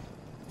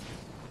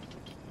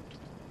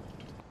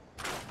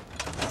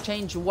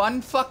 Change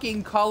one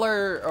fucking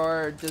color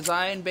or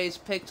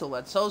design-based pixel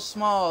that's so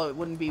small it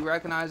wouldn't be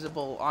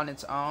recognizable on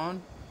its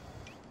own,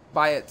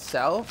 by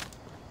itself,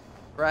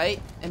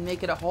 right? And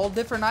make it a whole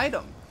different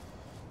item.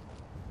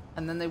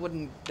 And then they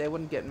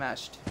wouldn't get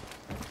meshed.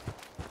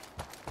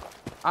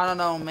 I don't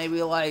know,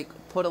 maybe like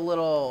put a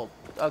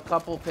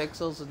couple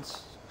pixels and.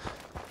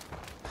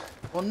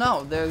 Well,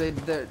 no, they're.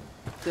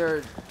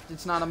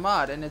 It's not a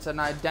mod, and it's an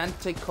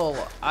identical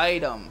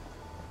item.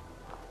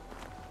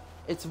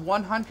 It's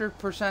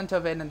 100%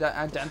 of an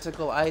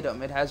identical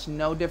item. It has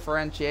no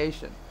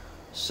differentiation.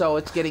 So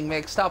it's getting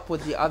mixed up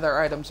with the other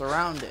items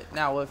around it.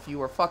 Now, if you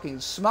were fucking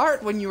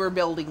smart when you were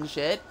building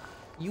shit,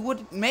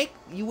 you'd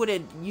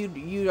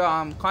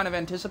kind of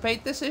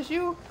anticipate this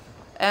issue.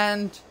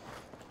 And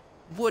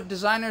what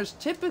designers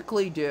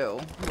typically do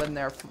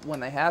when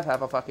they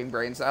have a fucking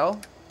brain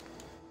cell,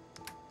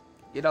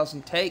 it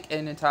doesn't take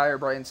an entire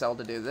brain cell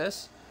to do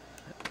this,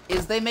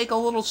 is they make a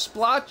little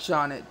splotch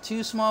on it,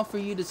 too small for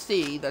you to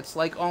see, that's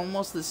like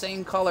almost the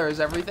same color as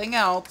everything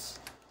else,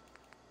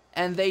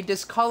 and they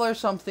discolor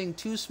something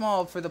too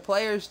small for the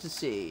players to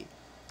see,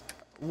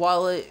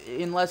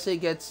 unless it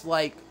gets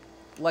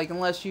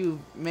unless you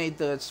made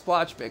the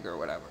splotch bigger or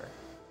whatever.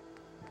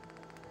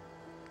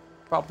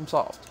 Problem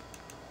solved.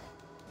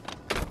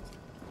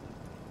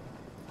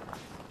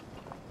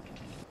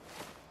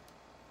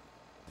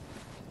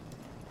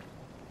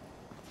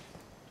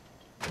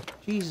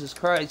 Jesus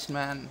Christ,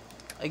 man.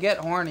 I get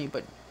horny,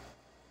 but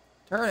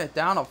turn it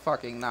down a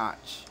fucking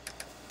notch.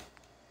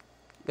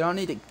 You don't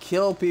need to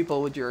kill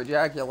people with your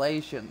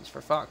ejaculations,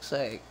 for fuck's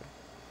sake.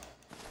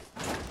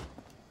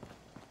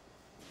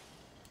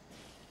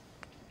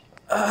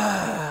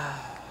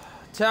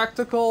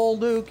 Tactical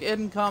Duke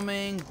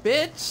incoming.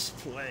 Bitch,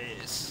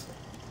 please.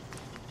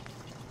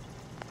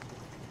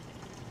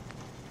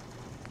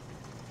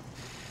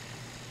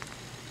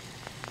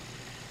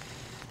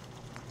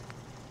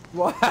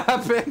 What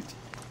happened?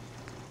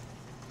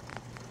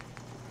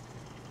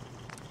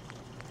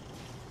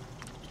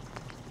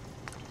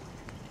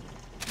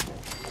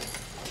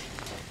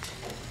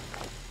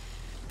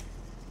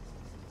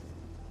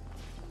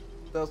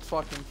 That's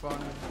fucking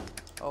funny.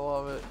 I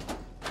love it.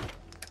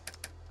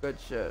 Good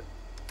shit.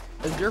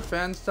 Is your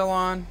fan still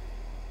on?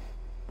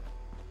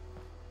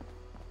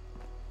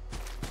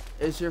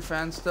 Is your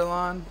fan still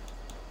on?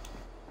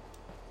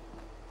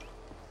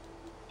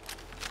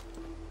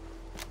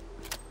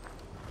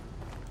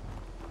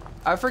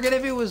 I forget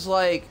if it was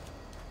like,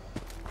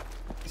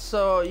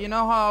 so you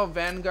know how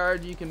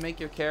Vanguard you can make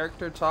your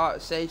character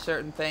say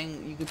certain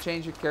thing, you can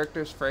change your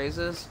character's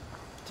phrases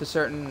to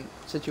certain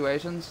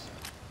situations.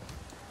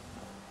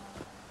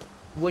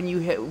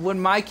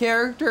 When my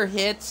character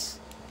hits,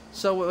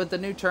 so with the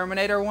new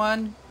Terminator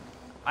one,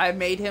 I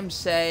made him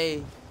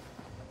say,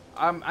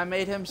 I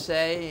made him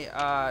say,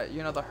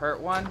 you know, the hurt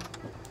one.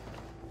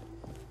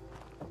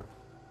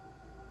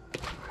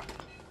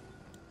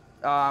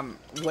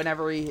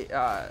 Whenever he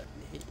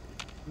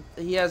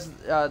has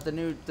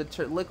the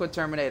Liquid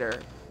Terminator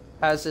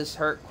has this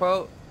hurt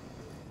quote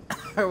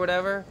or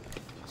whatever.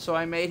 So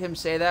I made him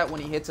say that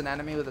when he hits an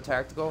enemy with a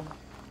tactical.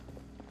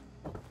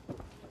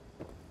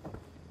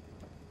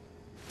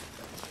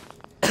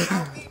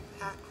 Are we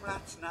pack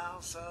rats now,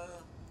 sir?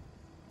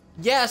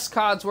 Yes,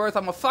 Codsworth,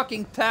 I'm a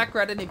fucking tack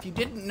rat, and if you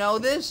didn't know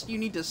this, you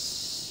need to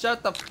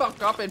shut the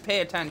fuck up and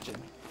pay attention.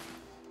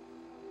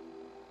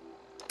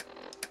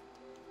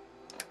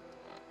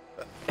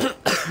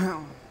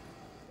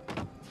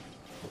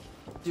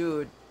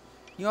 Dude,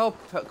 you know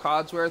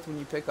Codsworth when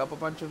you pick up a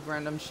bunch of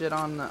random shit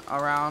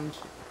around?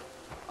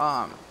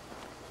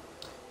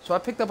 So I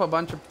picked up a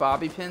bunch of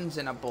bobby pins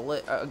and a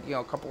bullet, you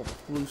know, a couple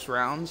of loose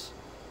rounds.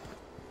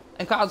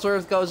 And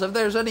Codsworth goes, if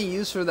there's any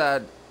use for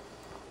that,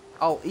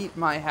 I'll eat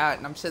my hat.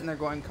 And I'm sitting there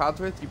going,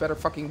 Codsworth, you better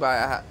fucking buy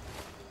a hat.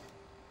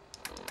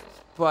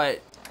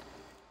 But,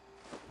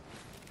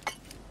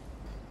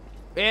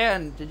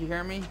 and, did you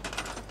hear me?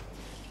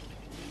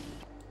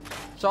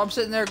 So I'm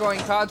sitting there going,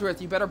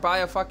 Codsworth, you better buy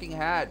a fucking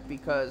hat,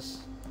 because,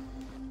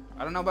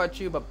 I don't know about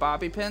you, but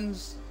bobby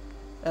pins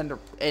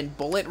and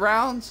bullet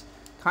rounds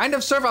kind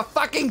of serve a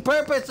fucking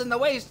purpose in the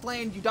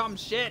wasteland, you dumb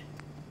shit.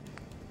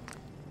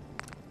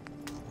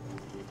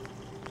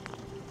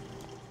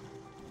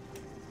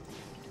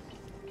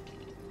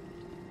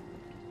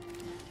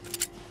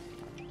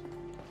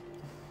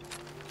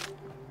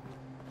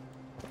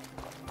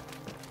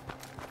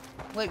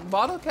 Like,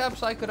 bottle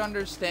caps I could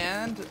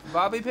understand.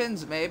 Bobby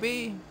pins,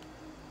 maybe.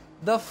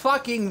 The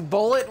fucking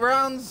bullet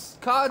rounds?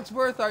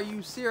 Codsworth, are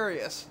you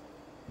serious?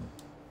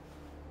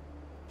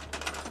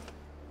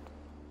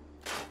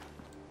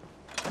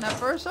 And at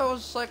first I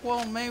was like,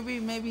 well, maybe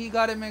he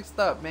got it mixed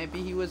up.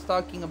 Maybe he was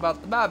talking about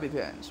the bobby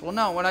pins. Well,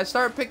 no, when I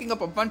started picking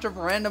up a bunch of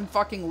random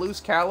fucking loose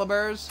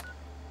calibers,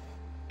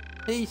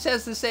 he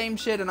says the same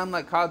shit, and I'm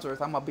like,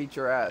 Codsworth, I'm gonna beat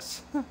your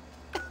ass.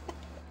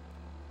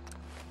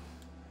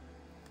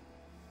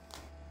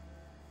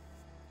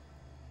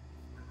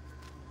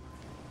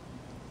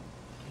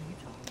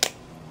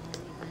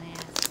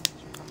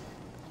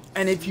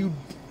 And if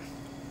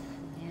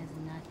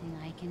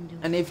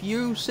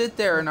you sit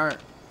there and are,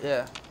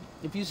 yeah,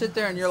 if you sit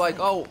there and you're like,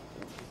 oh,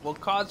 well,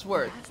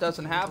 Codsworth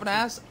doesn't have an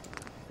ass,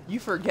 you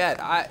forget.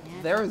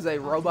 There is a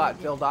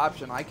robot build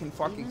option. I can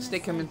fucking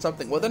stick him in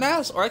something with an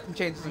ass, or I can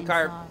change his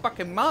entire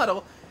fucking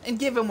model and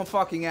give him a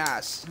fucking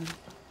ass.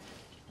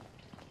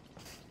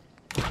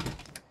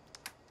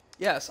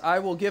 Yes, I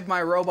will give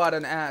my robot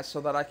an ass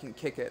so that I can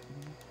kick it.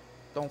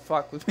 Don't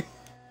fuck with me.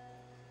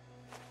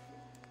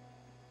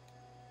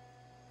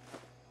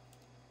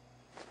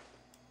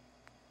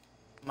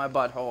 My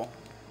butthole.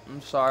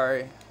 I'm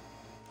sorry.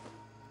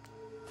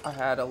 I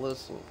had a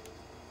little.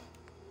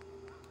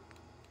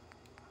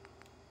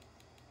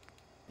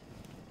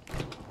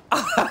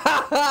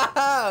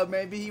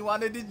 Maybe he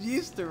wanted his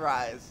yeast to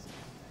rise.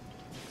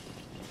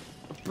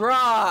 Bruh,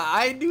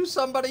 I knew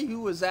somebody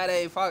who was at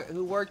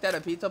who worked at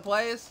a pizza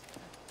place,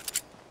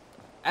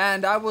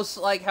 and I was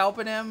like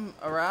helping him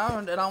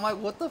around, and I'm like,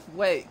 what the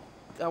wait?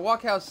 I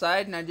walk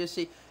outside and I just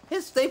see.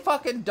 They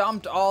fucking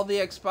dumped all the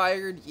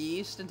expired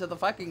yeast into the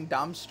fucking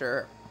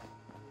dumpster.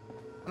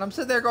 And I'm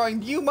sitting there going,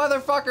 do you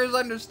motherfuckers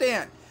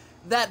understand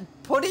that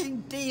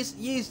putting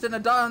yeast in a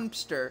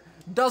dumpster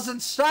doesn't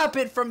stop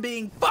it from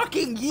being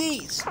fucking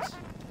yeast?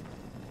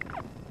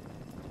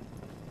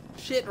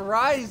 Shit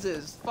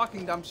rises.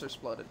 Fucking dumpster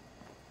exploded.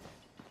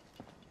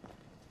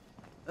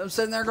 I'm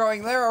sitting there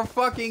going, there are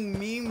fucking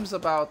memes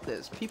about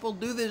this. People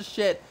do this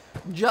shit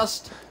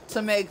just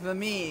to make the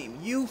meme.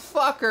 You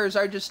fuckers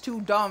are just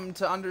too dumb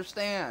to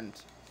understand.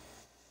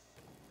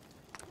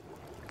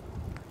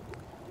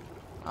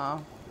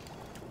 Oh.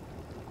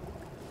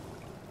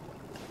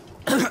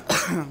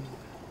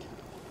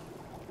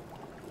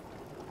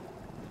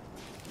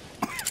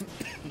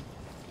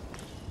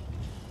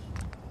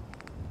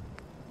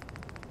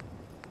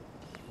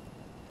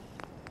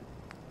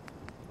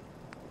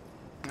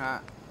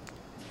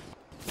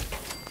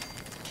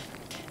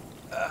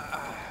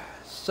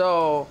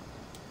 So,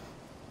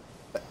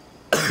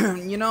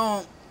 you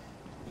know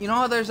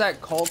how there's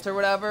that cult or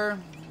whatever?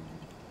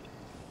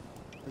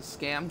 The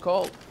scam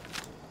cult?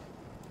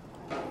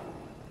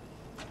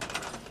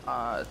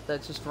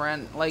 That just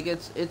ran, like,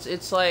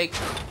 it's like,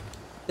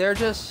 they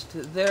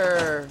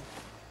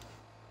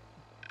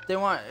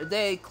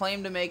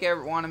claim to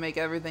want to make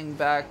everything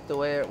back the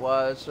way it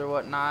was or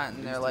whatnot,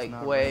 and they're like,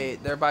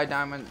 wait, they're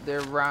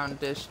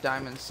roundish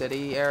Diamond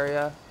City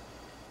area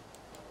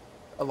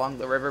along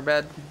the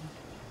riverbed.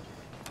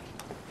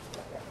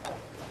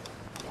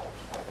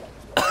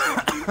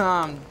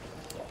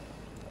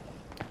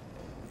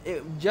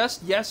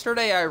 Just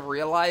yesterday I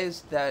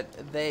realized that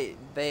they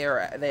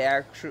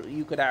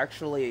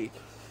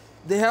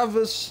have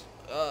this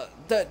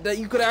that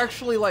you could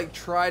actually like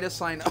try to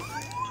sign up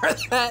for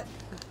that.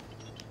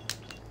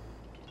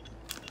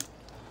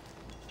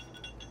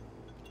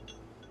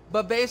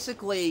 But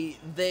basically,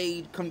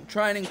 they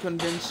try and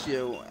convince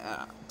you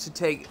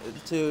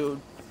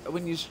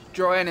when you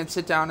join and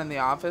sit down in the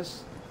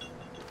office.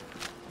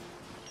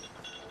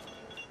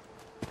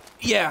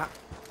 Yeah.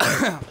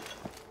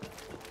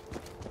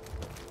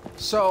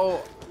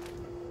 So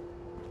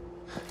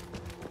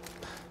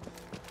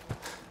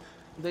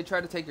they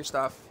try to take your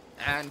stuff,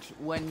 and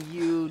when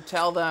you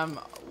tell them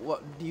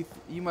what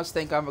you must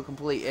think I'm a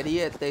complete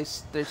idiot, they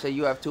say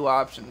you have two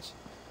options.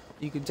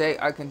 I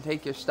can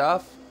take your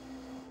stuff.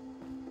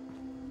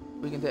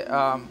 We can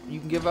you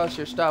can give us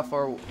your stuff,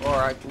 or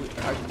I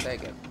can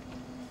take it.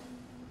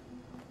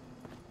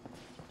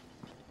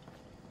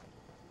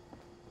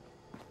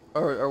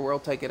 Or we'll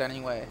take it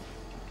anyway.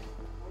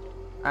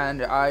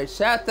 And I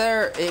sat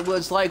there. It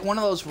was like one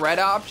of those red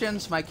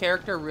options. My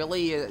character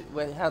really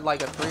had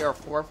like a 3 or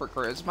 4 for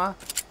charisma.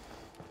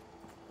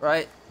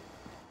 Right?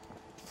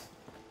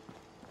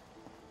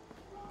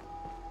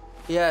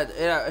 He had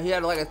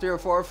like a 3 or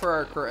 4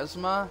 for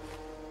charisma.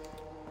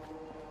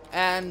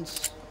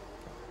 And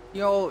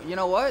you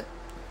know what?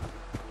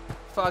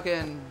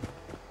 Fucking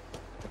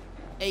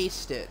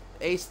aced it.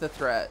 Aced the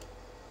threat.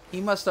 He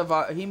must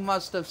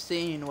have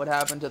seen what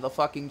happened to the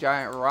fucking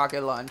giant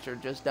rocket launcher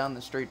just down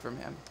the street from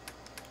him.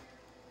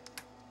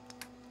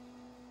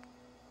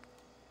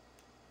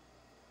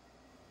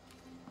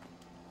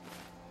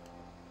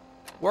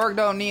 WORG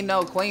don't need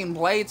no clean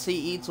plates, he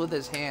eats with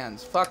his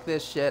hands. Fuck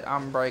this shit,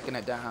 I'm breaking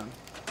it down.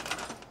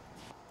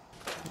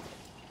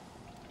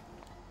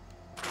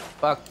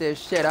 Fuck this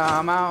shit,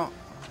 I'm out.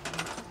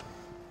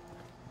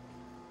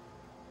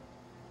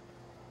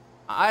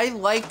 I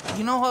like,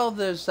 you know how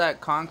there's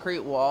that concrete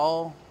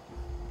wall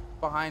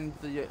behind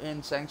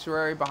in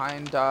Sanctuary,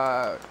 behind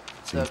the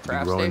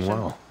craft station?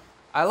 Well.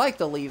 I like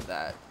to leave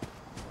that.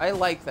 I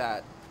like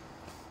that.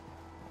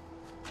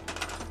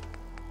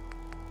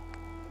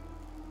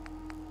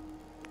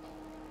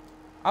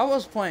 I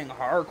was playing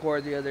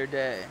hardcore the other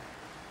day.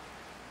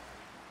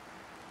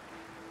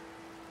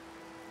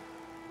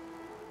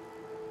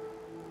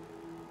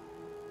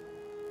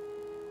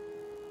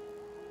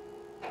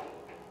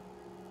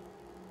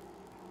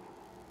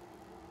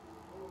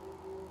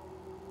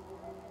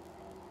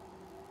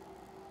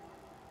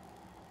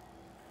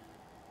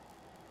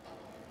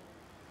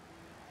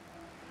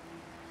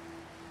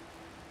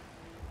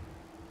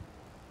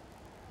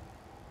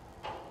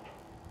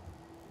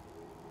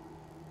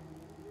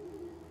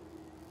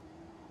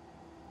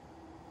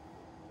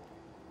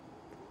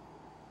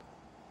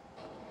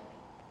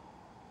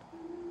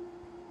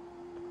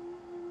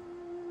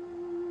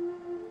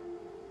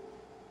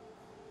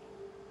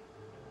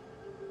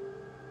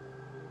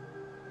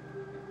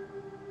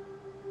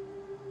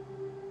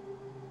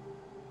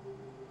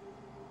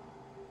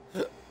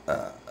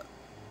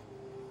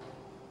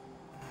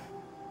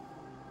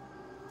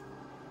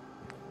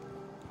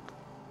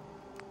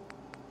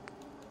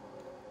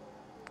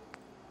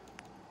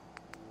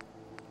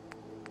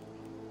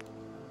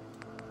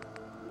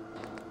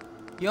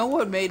 You know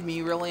what made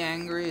me really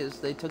angry is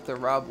they took the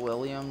Rob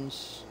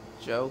Williams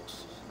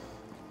jokes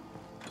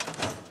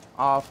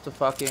off the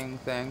fucking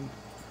thing,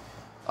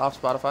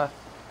 off Spotify.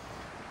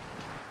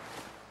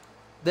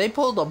 They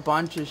pulled a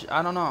bunch of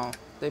I don't know.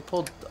 They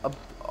pulled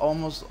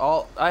almost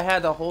all. I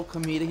had a whole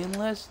comedian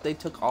list. They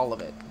took all of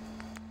it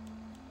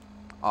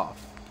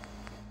off.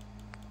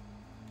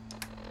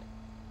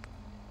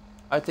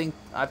 I think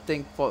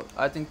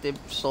they've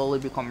slowly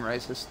become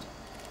racist.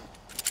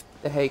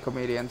 They hate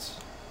comedians.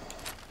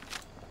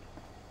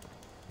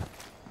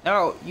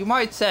 Oh, you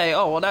might say,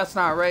 oh, well, that's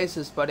not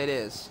racist, but it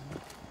is.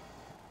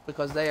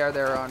 Because they are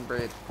their own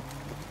breed.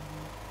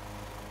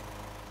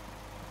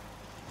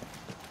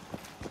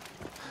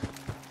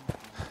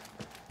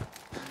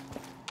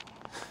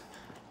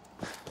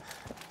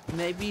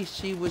 Maybe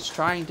she was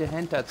trying to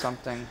hint at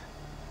something.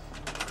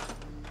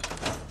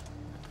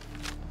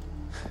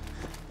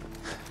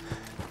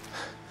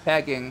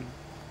 Pegging.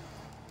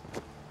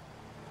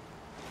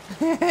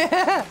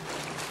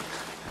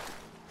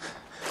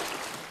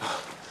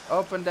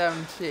 Open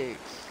down cheeks.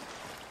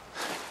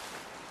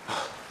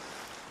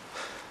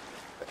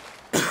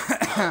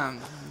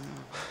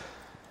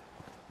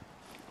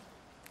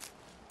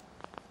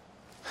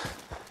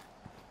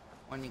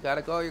 When you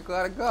gotta go, you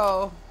gotta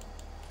go.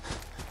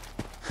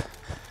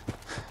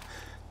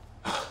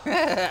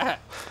 I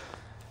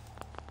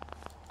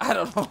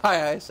don't know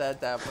why I said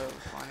that, but it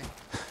was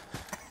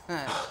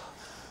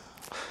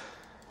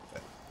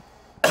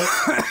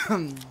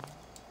funny.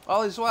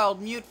 All these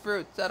wild mute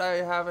fruits that I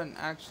haven't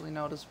actually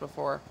noticed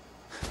before.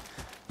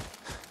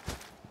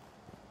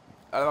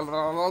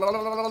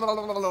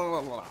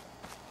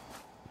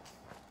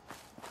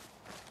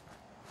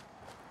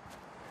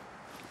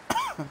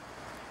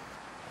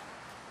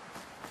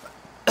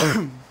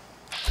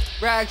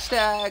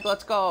 Ragstag,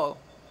 let's go.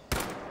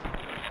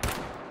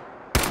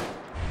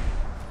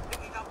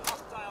 Picking up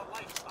hostile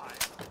life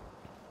signs.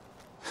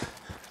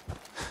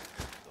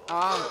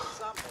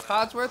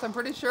 Codsworth, I'm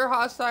pretty sure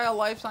hostile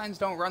life signs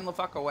don't run the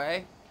fuck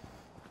away.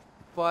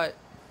 But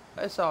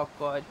it's all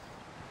good.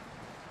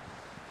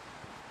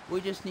 We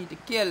just need to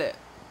kill it.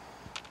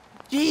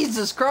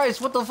 Jesus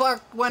Christ, what the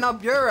fuck went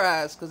up your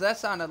ass? Because that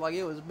sounded like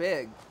it was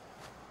big.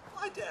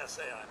 I dare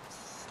say I'm...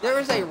 There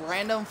is a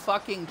random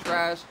fucking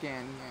trash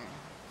can here.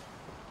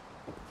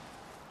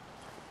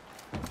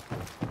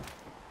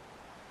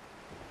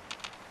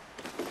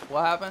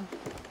 What happened?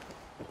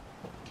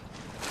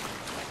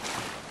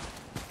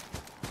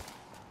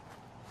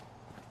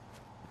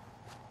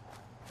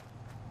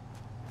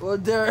 Well,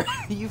 there,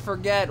 you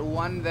forget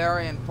one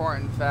very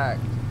important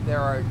fact. They're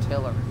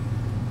artillery.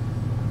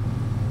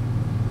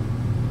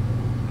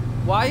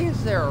 Why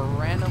is there a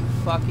random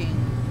fucking...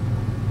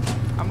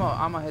 I'm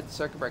gonna hit the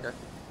circuit breaker.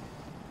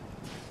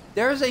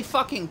 There's a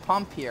fucking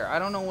pump here. I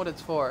don't know what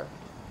it's for.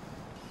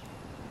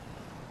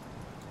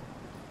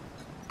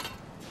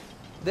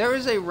 There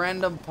is a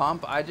random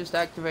pump. I just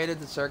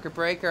activated the circuit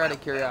breaker out of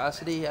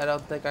curiosity. I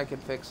don't think I can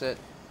fix it.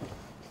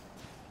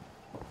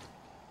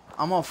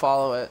 I'm gonna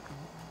follow it.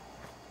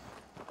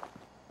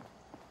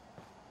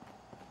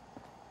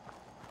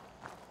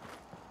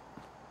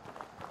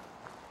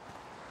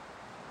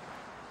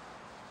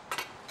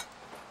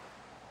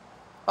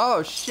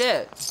 Oh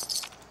shit.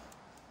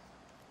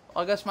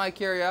 Well, I guess my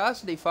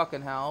curiosity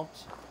fucking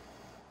helped.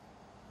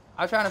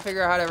 I'm trying to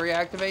figure out how to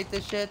reactivate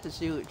this shit to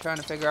see, trying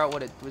to figure out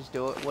what it was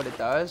doing, what it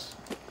does.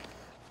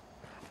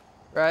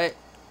 Right?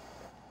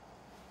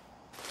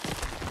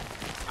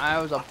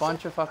 I was a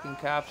bunch of fucking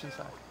caps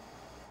inside.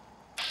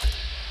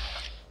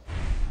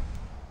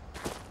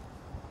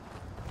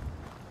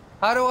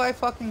 How do I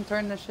fucking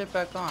turn this shit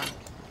back on?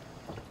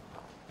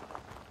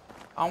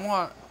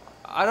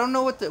 I don't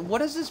know what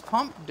does this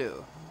pump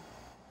do?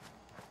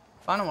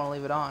 I don't want to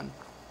leave it on.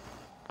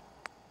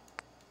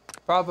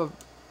 Probably.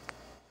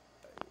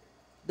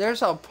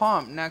 There's a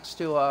pump next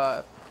to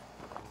I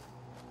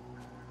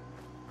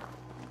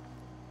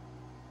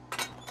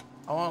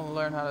want to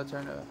learn how to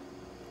turn it.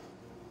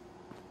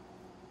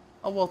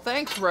 Oh well,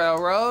 thanks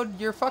Railroad.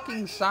 Your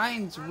fucking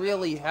signs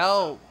really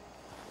help.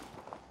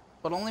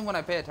 But only when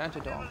I pay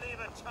attention to them.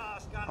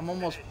 I'm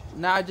almost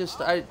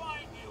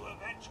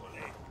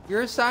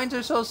Your signs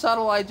are so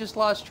subtle. I just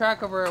lost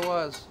track of where it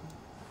was.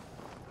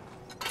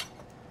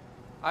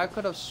 I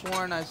could have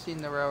sworn I seen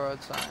the railroad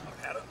sign.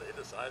 Apparently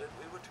decided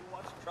we were too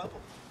much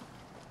trouble.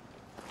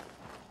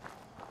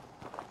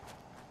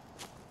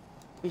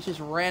 It's just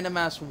random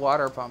ass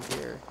water pump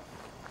here.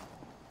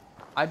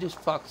 I just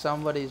fucked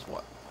somebody's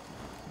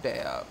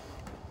day up.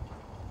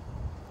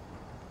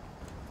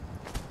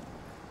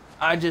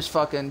 I just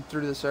fucking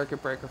threw the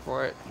circuit breaker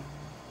for it.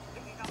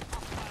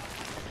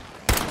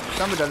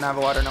 Somebody doesn't have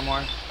water no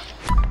more.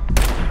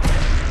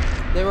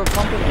 They were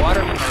pumping water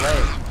from the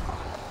lake.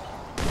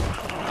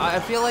 I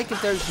feel like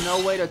if there's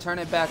no way to turn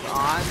it back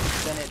on,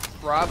 then it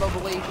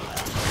probably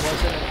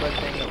wasn't a good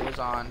thing it was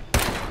on.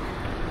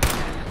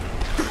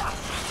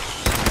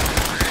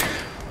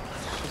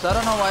 Because I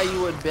don't know why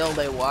you would build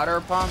a water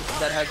pump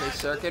that has a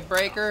circuit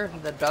breaker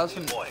that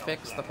doesn't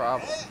fix the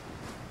problem.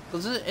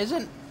 Because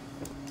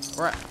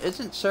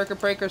isn't circuit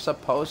breaker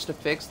supposed to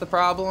fix the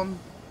problem,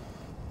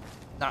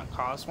 not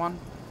cause one?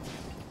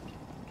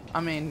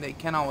 I mean, they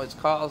can always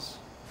cause.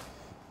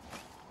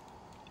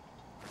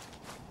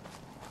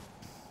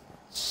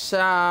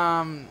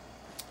 Some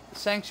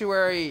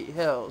Sanctuary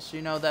Hills,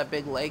 you know that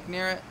big lake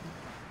near it?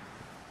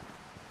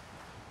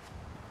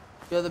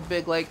 You know the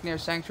big lake near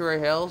Sanctuary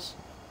Hills?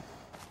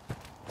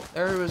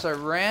 There was a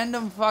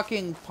random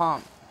fucking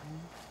pump.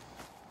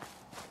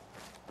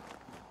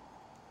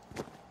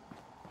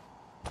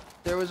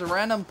 There was a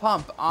random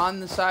pump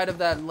on the side of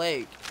that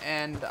lake,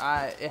 and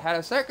it had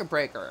a circuit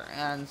breaker,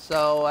 and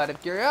so out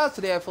of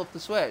curiosity I flipped the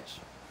switch.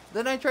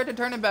 Then I tried to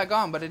turn it back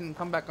on, but it didn't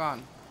come back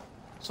on.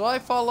 So I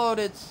followed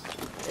its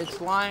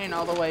line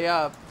all the way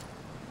up.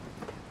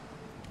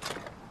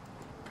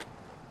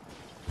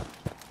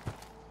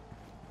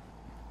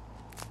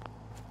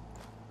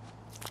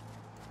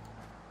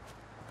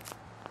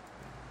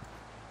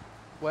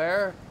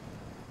 Where?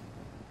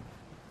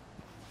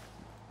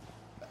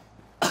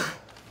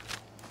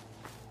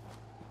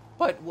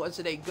 But was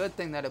it a good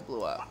thing that it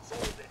blew up?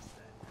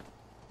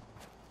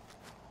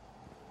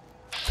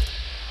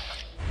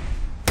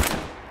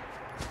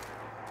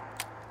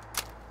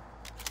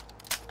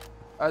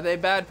 Are they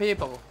bad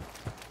people?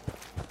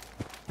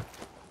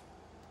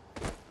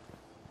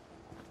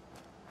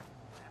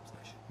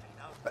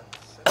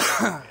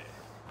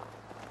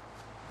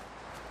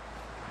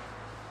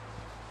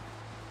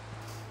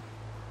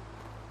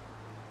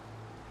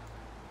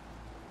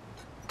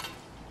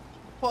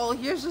 Well,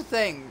 here's the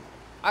thing.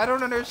 I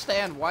don't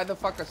understand why the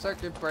fuck a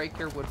circuit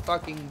breaker would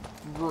fucking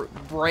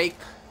break.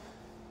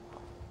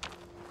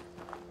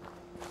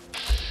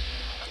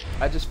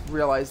 I just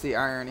realized the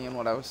irony in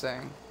what I was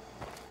saying.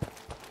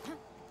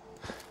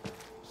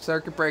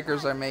 Circuit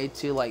breakers are made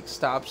to like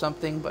stop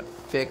something but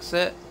fix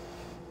it,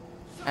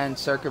 and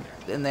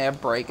they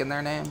have break in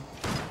their name.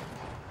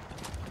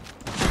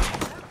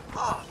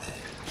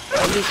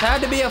 It just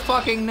had to be a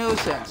fucking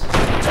nuisance.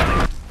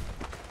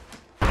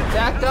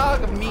 Attack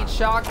dog meets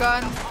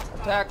shotgun.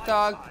 Attack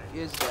dog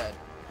is dead.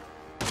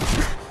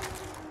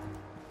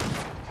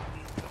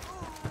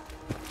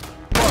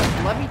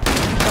 Look, let me teach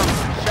you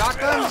something.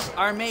 shotguns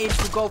are made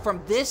to go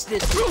from this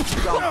distance,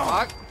 you dumb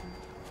fuck.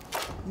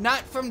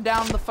 Not from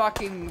down the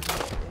fucking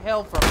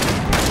hill from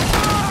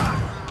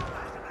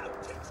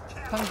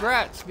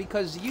Congrats,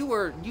 because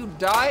you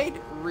died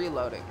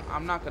reloading.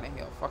 I'm not gonna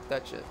heal. Fuck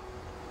that shit.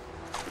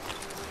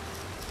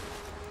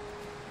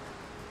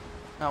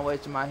 Not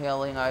wasting my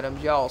healing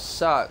items. Y'all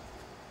suck.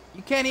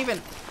 You can't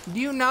even. Do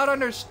you not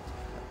understand?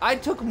 I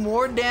took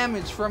more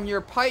damage from your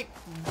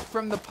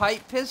the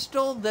pipe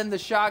pistol than the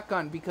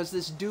shotgun because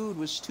this dude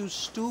was too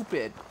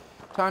stupid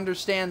to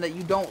understand that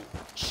you don't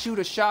shoot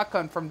a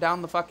shotgun from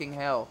down the fucking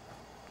hill.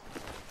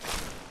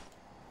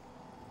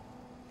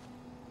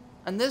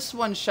 And this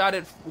one shot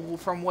it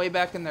from way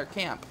back in their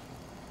camp.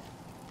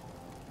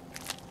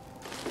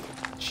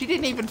 She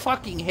didn't even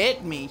fucking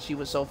hit me. She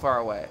was so far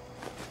away.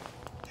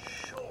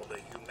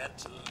 Surely you meant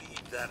to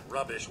leave that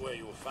rubbish where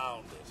you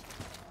found it.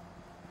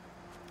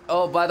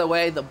 Oh, by the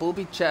way, the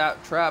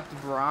booby-trapped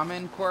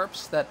Brahmin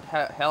corpse that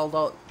held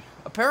out...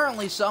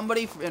 Apparently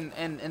somebody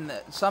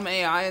some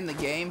AI in the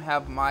game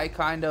have my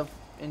kind of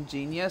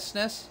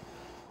ingeniousness.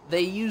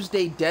 They used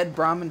a dead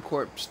Brahmin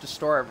corpse to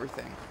store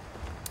everything.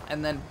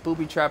 And then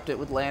booby-trapped it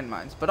with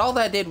landmines. But all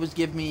that did was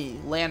give me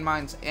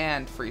landmines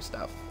and free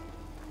stuff.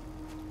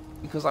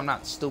 Because I'm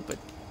not stupid.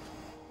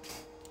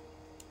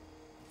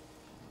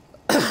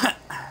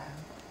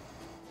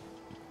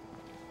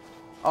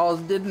 Oh,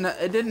 it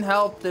didn't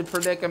help the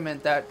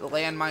predicament that the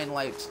landmine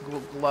lights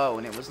glow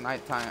and it was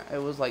nighttime. It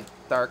was like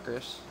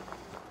darkish.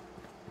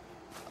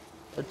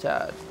 A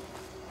tad.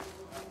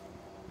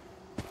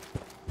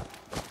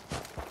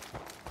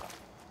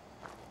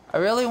 I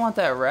really want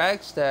that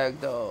ragstag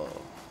though.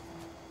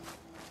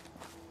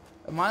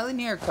 Am I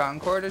near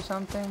Concord or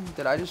something?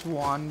 Did I just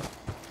won?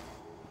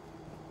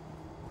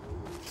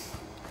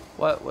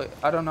 What? Wait,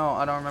 I don't know.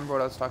 I don't remember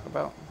what I was talking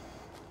about.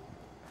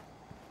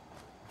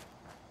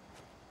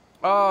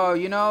 Oh,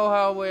 you know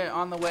how we're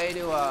on the way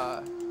to,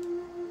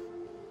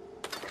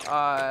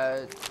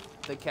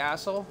 the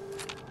castle?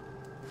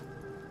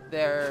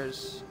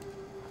 There's,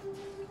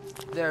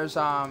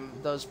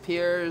 those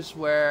piers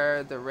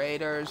where the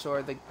raiders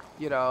or the,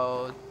 you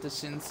know, the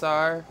synths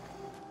are.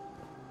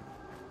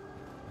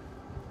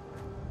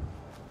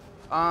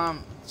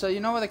 So you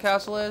know where the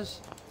castle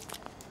is?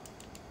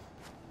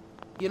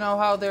 You know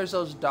how there's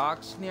those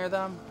docks near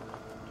them?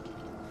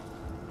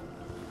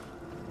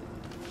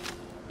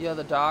 Yeah,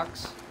 the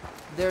docks.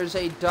 There's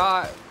a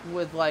dock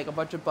with like a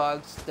bunch of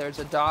bugs. There's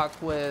a dock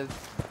with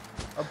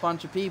a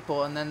bunch of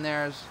people, and then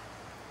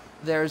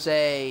there's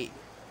a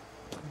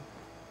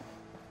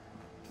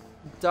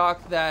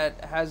dock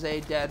that has a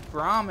dead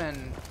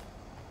Brahmin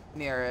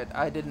near it.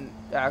 I didn't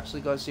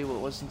actually go see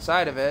what was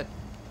inside of it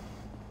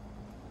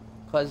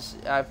because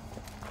I've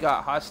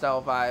got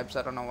hostile vibes.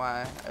 I don't know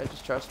why. I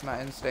just trust my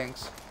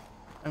instincts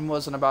and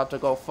wasn't about to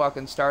go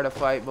fucking start a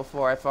fight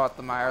before I fought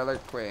the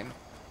Mirelurk Queen.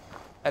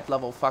 At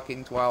level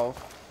fucking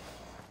 12.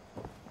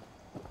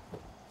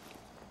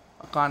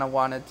 I kind of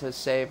wanted to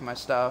save my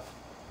stuff.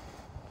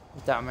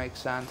 If that makes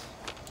sense.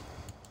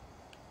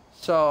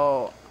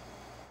 So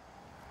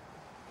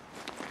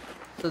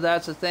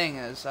that's the thing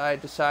is, I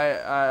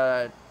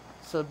decided,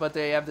 but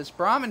they have this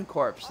Brahmin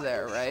corpse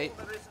there, right?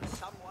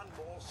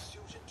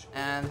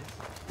 And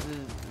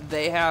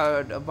they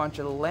had a bunch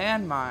of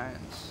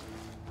landmines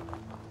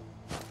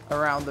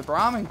around the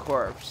Brahmin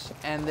corpse,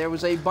 and there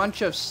was a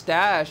bunch of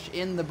stash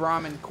in the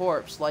Brahmin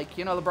corpse, like,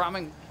 you know, the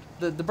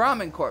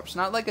Brahmin corpse,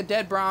 not like a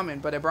dead Brahmin,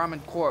 but a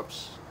Brahmin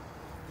corpse,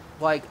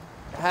 like,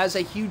 has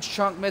a huge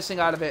chunk missing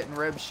out of it and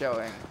ribs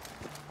showing.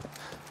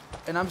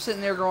 And I'm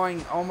sitting there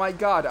going, oh my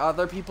god,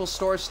 other people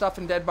store stuff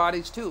in dead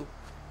bodies too.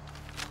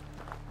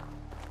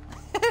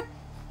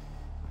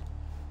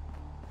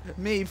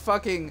 Me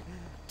fucking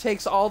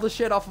takes all the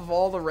shit off of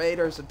all the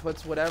raiders and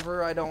puts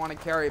whatever I don't want to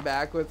carry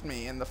back with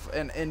me in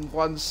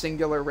one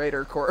singular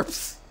raider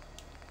corpse.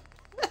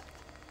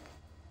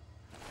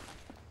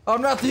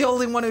 I'm not the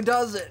only one who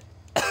does it.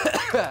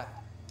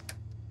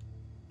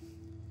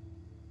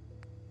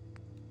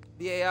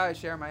 The AI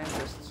share my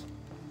interests.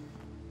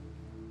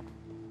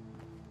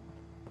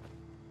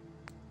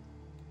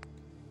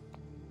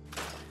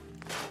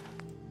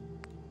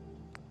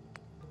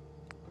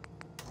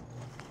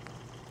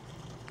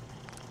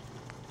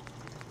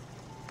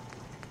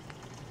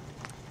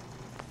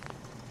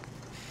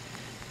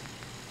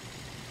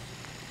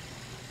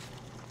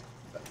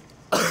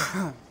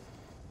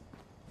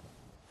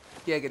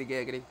 Giggity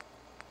giggity.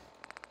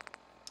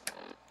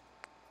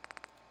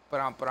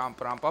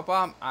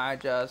 I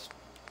just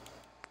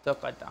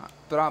took a dump.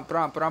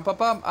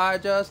 I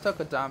just took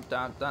a dump.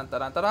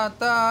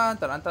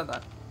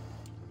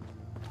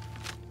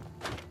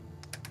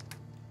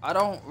 I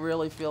don't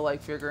really feel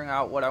like figuring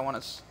out what I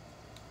want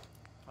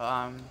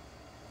to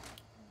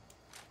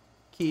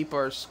keep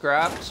or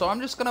scrap, so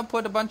I'm just gonna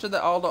put a bunch of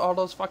all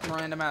those fucking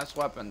random ass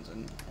weapons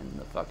in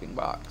the fucking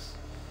box.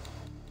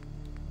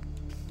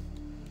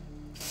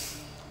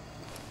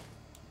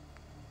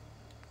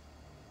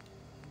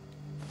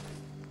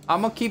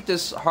 I'm gonna keep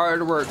this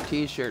hard work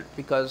t-shirt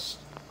because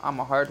I'm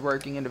a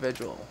hard-working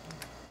individual.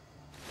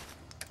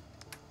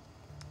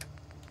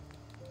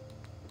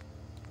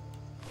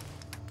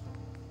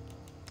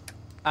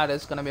 That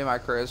is gonna be my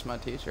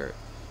charisma t-shirt.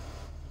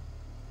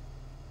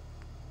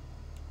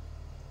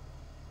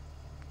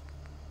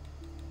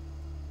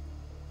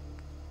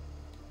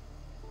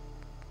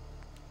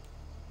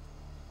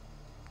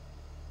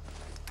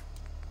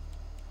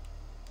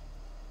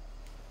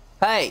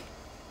 Hey!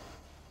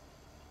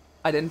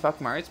 I didn't fuck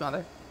Murray's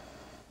mother.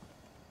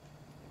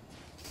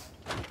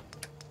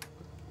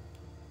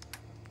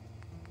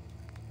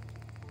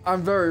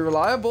 I'm very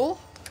reliable.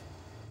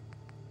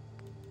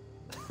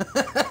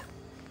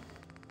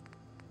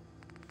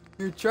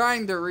 You're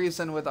trying to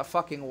reason with a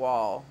fucking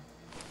wall.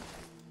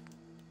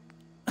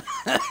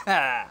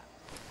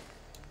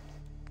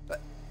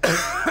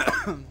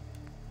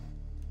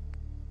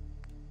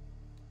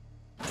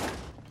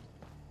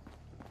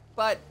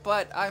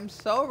 But I'm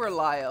so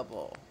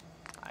reliable.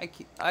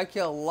 I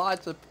kill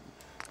lots of...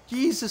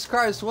 Jesus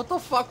Christ, what the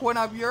fuck went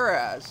up your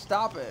ass?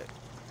 Stop it.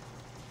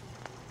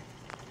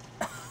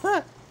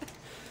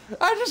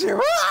 I just hear...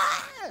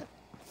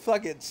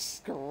 fucking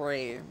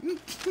scream.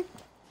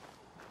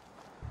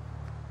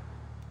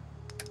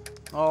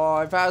 Oh,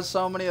 I've had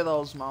so many of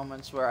those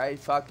moments where I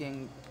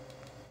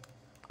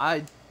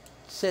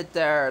sit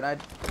there and I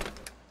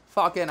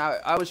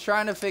was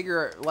trying to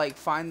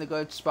find the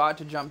good spot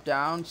to jump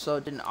down so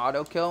it didn't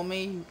auto kill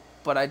me,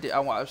 but I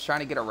was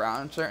trying to get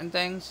around certain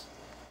things.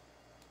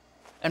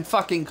 And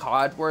fucking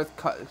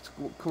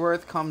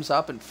Codworth comes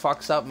up and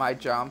fucks up my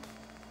jump.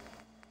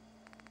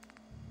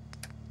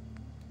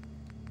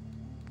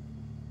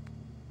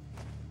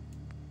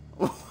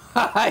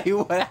 Why?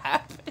 What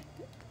happened?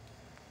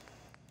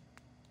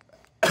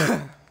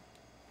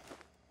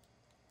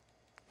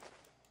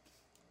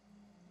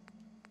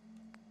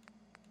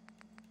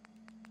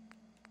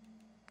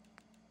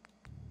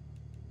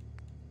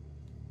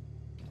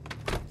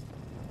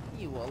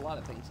 Well, a lot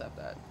of things have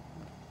that.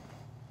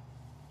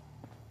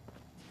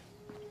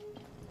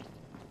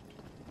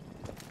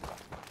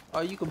 Oh,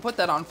 you can put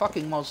that on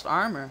fucking most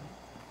armor.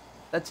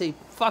 That's a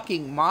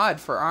fucking mod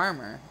for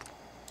armor.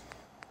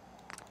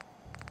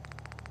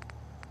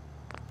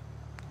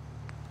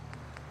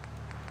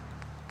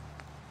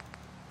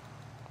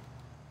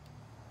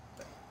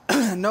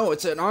 No,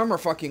 it's an armor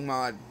fucking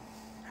mod.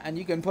 And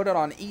you can put it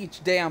on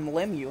each damn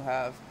limb you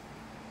have.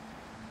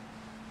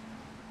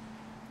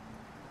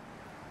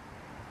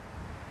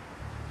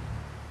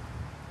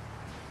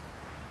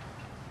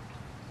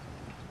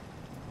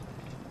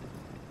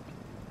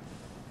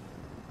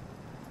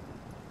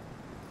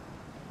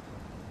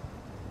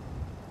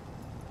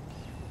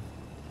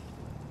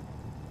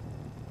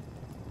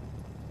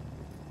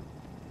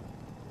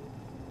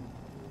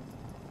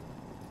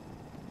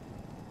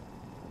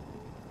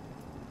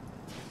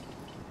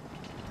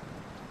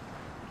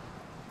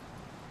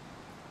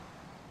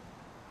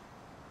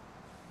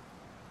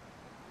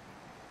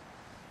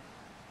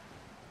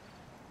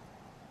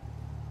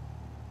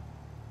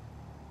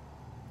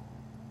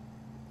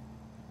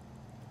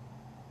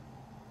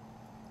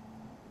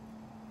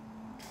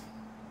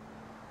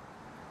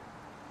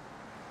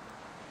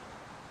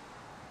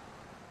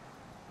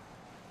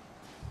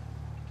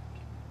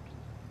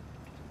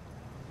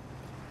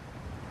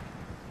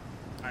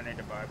 I need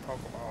to buy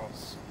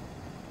Pokeballs.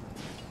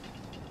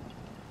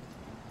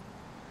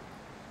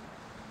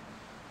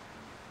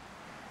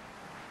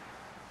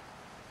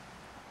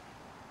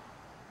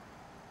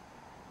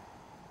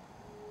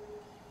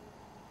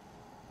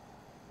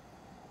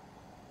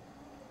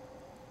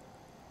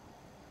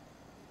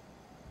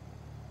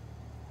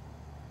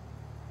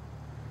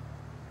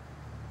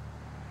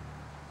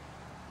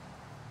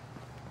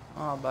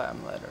 I'll buy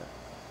them later.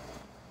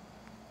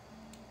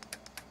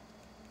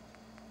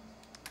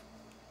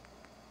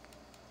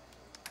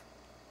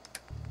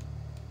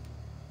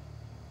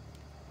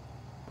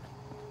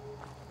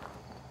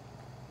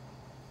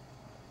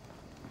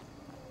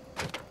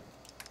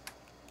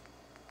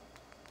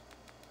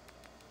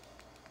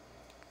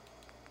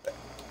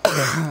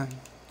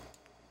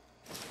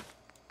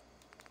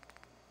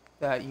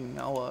 That you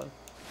know of.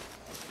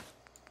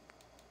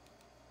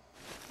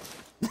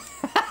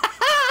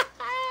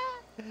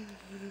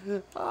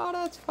 Oh,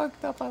 that's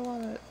fucked up. I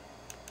love it.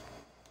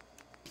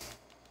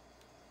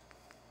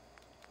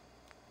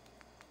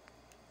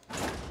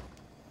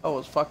 Oh,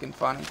 it's fucking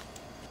funny.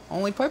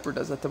 Only Piper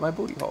does that to my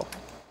booty hole.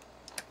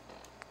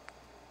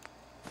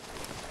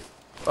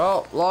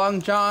 Well,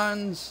 Long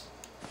Johns,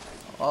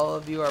 all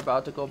of you are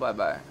about to go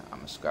bye-bye. I'm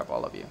gonna scrap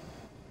all of you.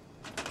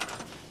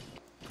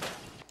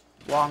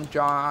 Long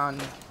John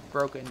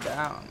broken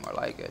down, more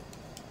like it.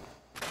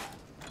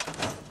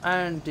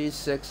 And these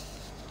 6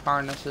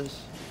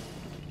 harnesses.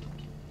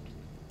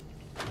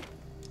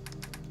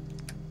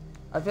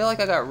 I feel like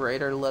I got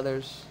Raider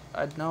leathers.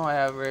 I know I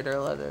have Raider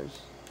leathers.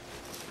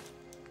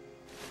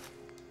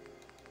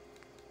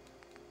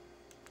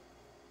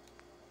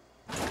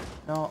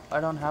 No,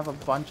 I don't have a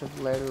bunch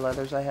of Raider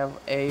leathers. I have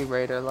a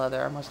Raider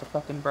leather. I must have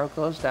fucking broke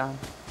those down.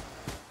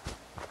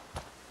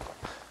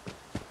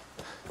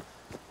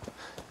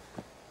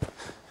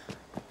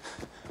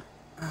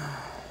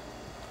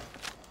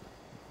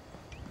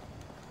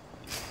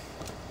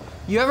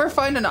 You ever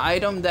find an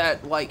item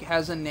that, like,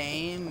 has a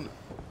name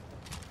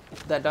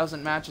that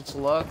doesn't match its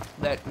look,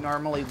 that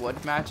normally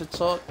would match its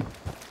look?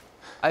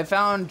 I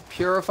found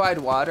purified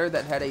water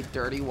that had a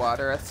dirty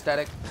water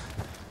aesthetic.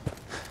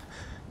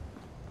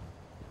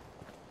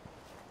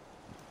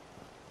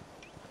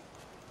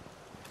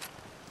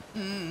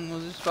 It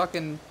was just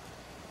fucking...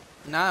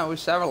 Nah, it was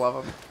several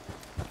of them.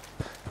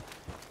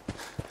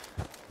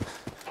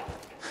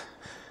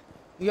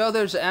 Yo,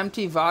 there's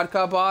empty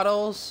vodka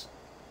bottles.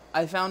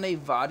 I found a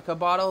vodka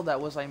bottle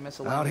that was like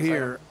miscellaneous. Out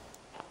here,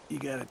 you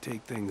gotta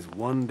take things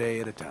one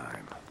day at a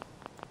time.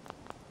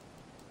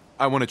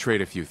 I want to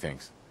trade a few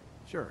things.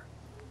 Sure.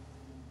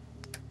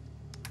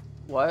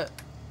 What?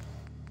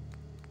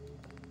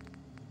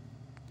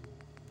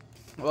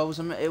 Well,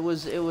 it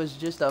was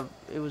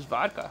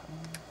vodka.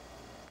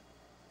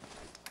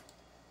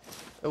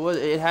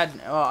 It had,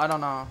 oh, I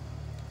don't know.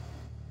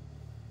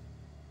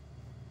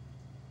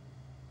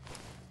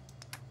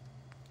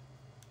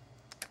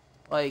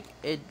 Like,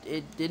 it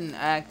didn't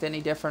act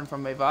any different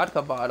from a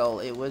vodka bottle.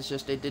 It was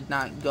just, it did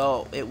not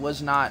go, it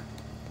was not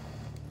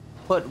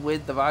put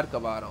with the vodka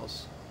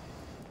bottles.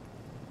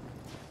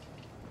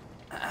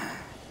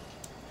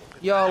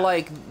 Yo,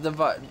 like,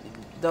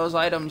 those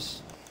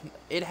items,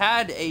 it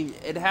had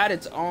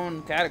its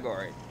own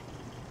category.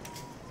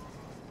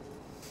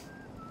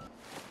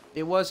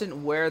 It wasn't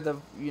where the,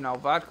 you know,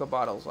 vodka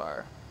bottles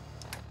are.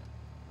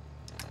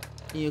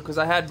 You know, because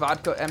I had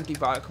empty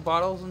vodka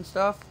bottles and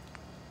stuff.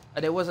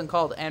 And it wasn't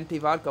called empty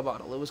vodka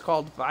bottle. It was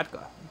called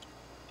vodka.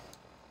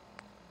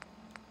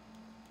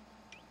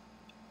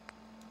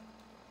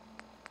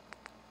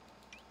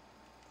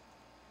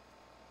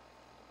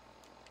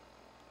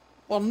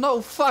 Well,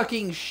 no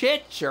fucking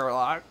shit,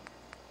 Sherlock.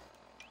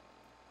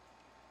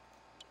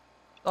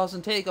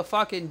 Doesn't take a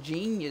fucking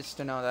genius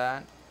to know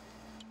that.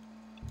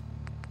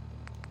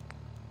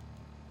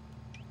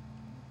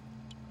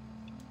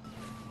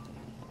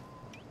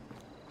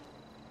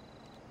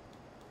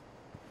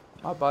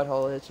 My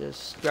butthole itches.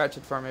 Scratch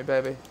it for me,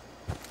 baby.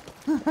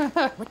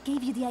 What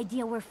gave you the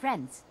idea we're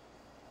friends?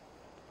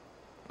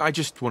 I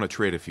just want to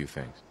trade a few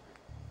things.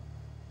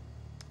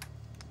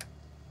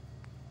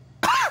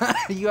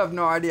 You have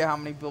no idea how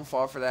many people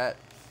fall for that.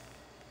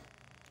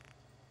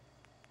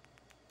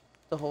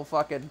 The whole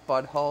fucking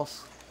butthole.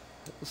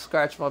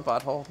 Scratch my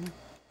butthole.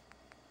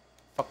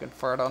 Fucking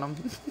fart on him.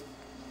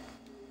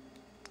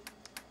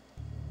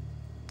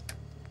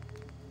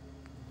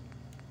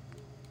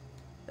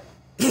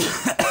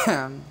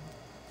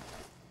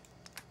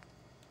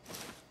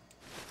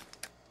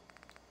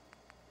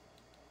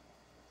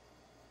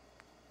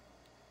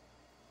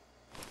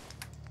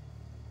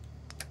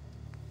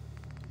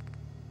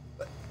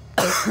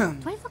 Do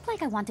I look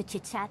like I want to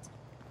chit-chat?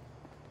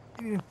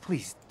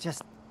 Please,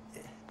 just...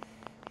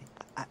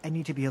 I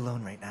need to be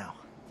alone right now.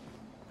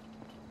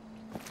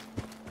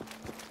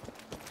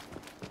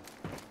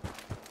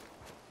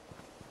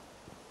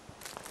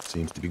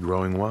 Seems to be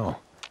growing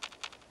well.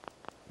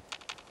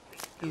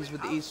 He's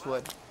with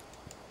Eastwood.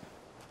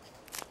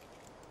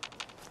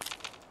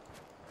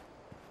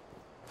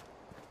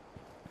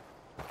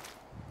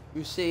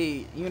 You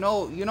see, you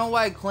know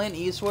why Clint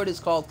Eastwood is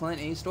called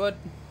Clint Eastwood?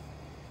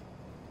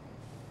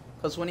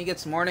 Because when he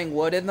gets morning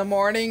wood in the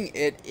morning,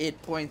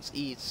 it points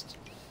east.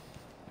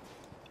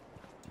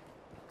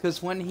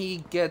 Because when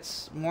he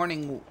gets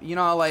morning, you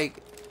know,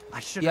 like... I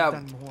should have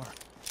done more.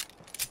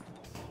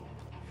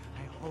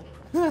 I hope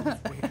those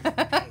waiters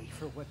pay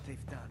for what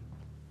they've done.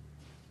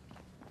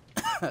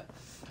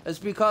 It's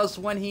because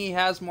when he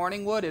has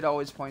morning wood, it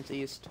always points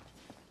east.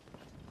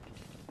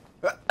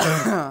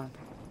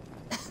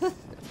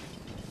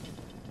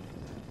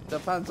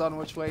 Depends on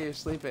which way you're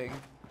sleeping.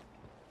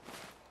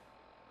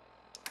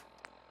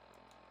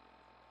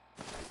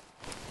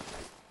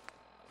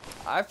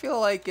 I feel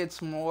like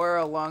it's more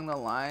along the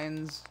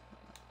lines.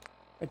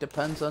 It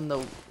depends on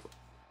the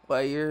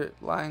way you're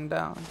lying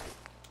down.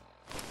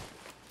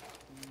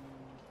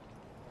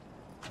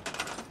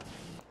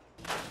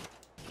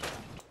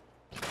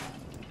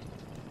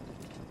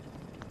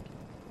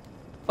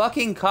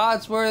 Fucking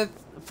Codsworth.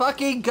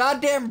 Fucking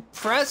goddamn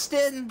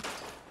Preston.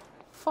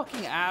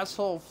 Fucking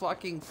asshole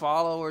fucking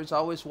followers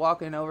always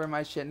walking over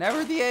my shit.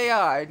 Never the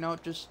AI. No,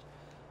 just...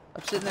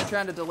 I'm sitting there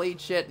trying to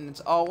delete shit, and it's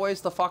always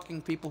the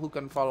fucking people who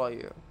can follow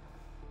you.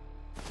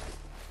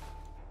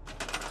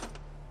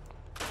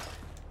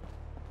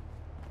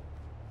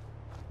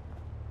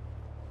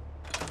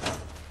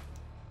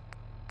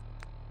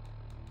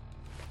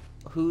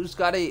 Who's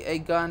got a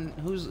gun?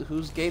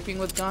 Who's gaping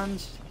with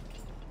guns?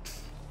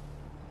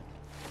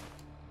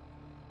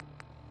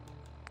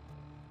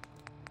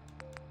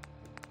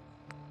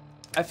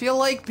 I feel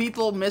like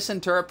people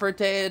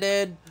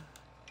misinterpreted...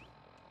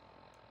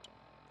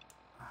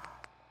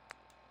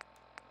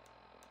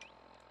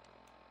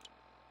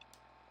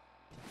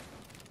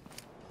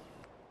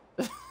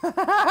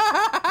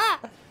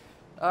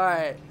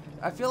 Alright.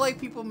 I feel like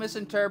people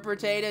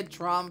misinterpreted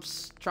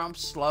Trump's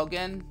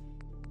slogan.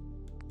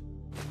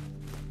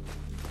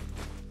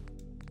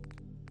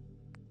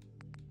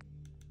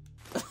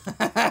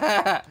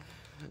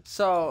 So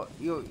So,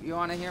 you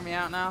want to hear me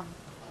out now?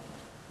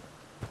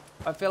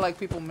 I feel like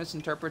people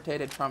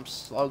misinterpreted Trump's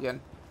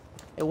slogan.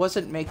 It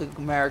wasn't "Make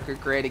America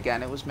Great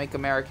Again," it was "Make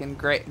America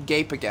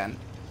Gape Again."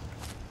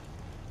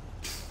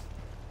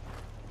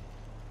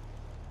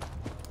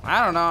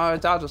 I don't know,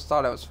 I just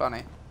thought it was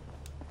funny.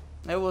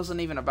 It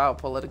wasn't even about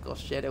political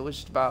shit, it was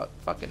just about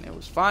fucking, it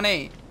was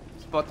funny.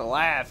 It's about to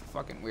laugh,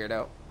 fucking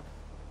weirdo.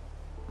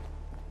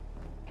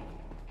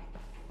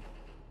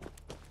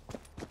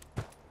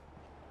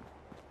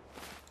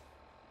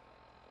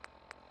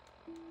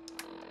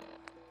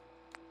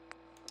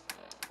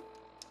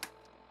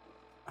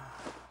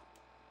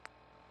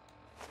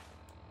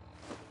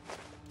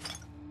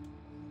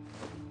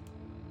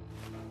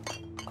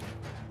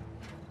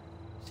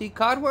 See,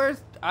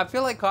 Codworth, I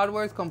feel like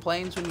Codworth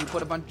complains when you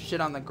put a bunch of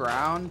shit on the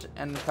ground,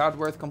 and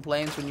Codworth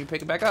complains when you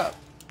pick it back up.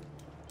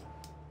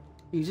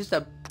 He's just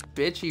a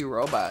bitchy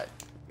robot,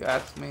 if you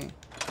ask me.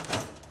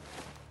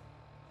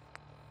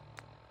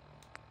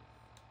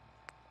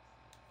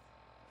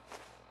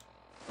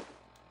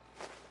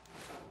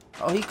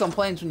 Oh, he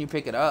complains when you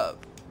pick it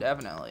up,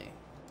 definitely.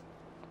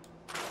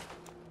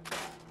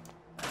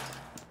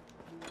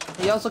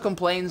 He also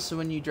complains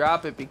when you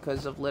drop it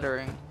because of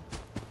littering.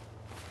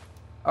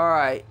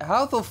 Alright,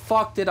 how the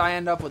fuck did I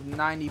end up with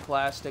 90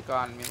 plastic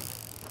on me?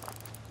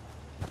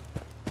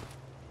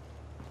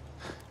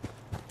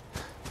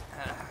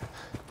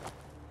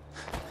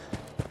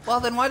 Well,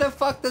 then why the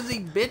fuck does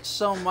he bitch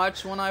so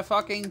much when I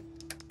fucking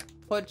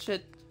put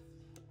shit...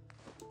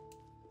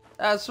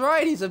 That's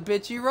right, he's a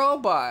bitchy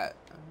robot.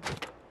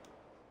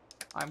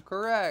 I'm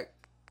correct.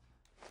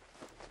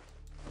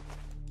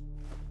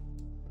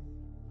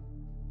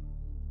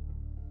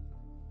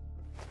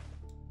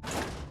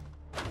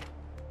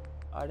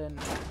 I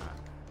didn't...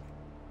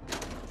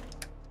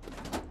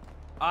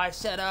 I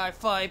said I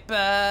fight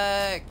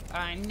back!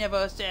 I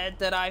never said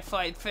that I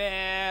fight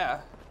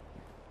fair!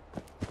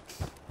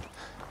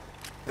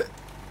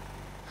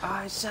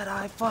 I said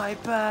I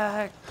fight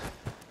back!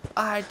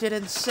 I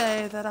didn't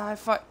say that I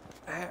fight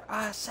fair.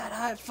 I said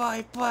I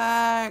fight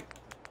back!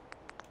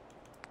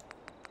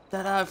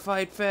 That I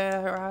fight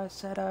fair. I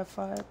said I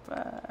fight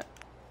back.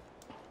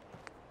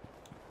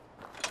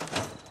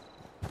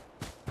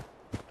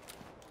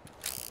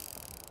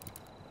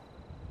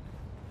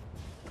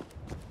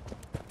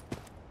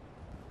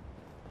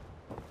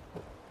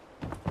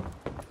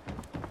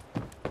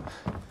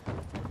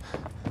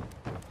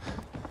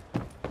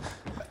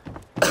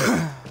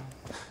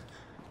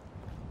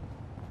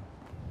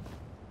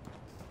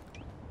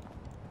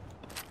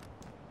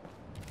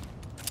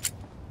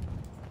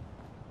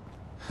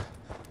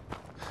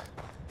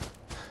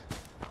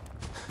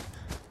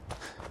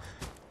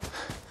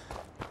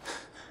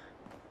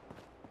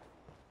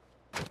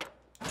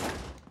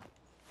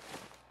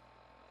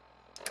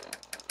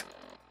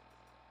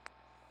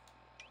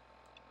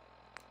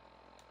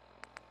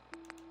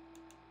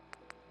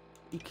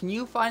 Can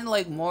you find,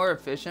 like, more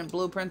efficient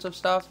blueprints of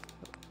stuff?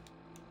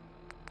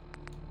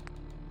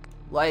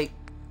 Like,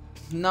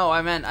 no,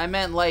 I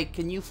meant, like,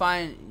 can you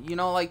find, you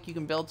know, like, you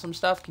can build some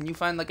stuff? Can you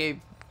find, like,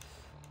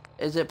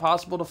 is it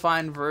possible to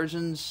find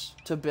versions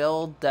to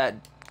build that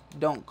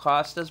don't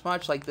cost as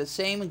much? Like, the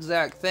same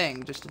exact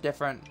thing, just a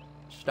different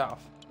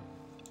stuff.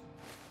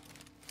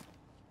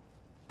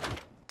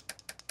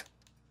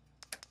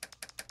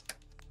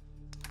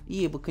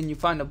 Yeah, but can you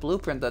find a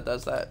blueprint that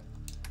does that?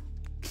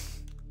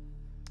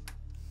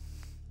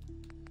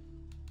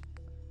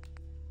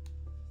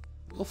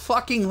 Well,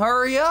 fucking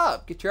hurry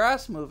up! Get your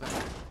ass moving.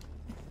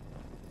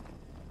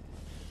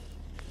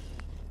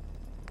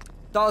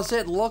 Does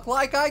it look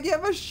like I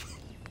give a shit?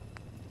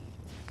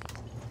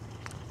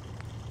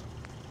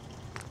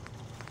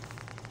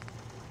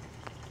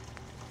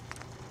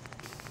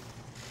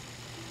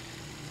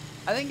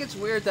 I think it's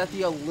weird that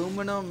the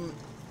aluminum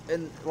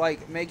and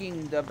like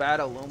making the bad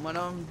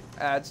aluminum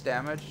adds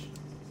damage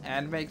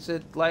and makes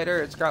it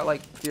lighter. It's got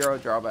like 0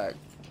 drawback.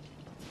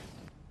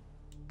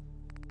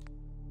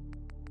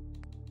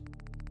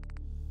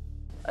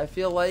 I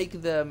feel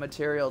like the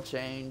material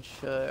change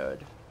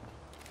should.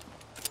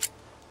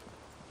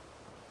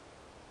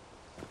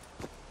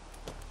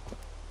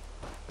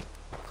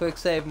 Quick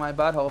save my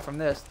butthole from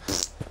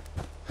this.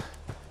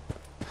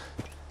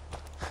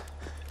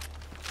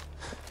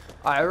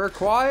 I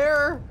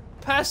require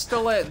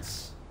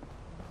pestilence.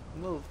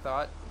 Move,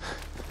 thought.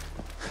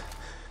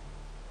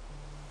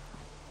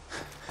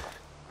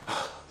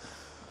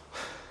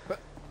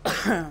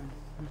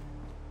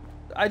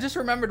 I just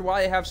remembered why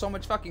I have so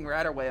much fucking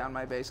Radaway on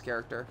my base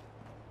character.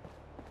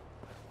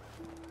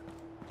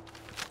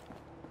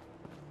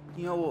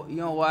 You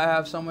know why I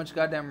have so much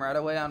goddamn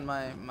Radaway on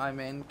my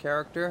main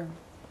character?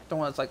 The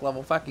one that's like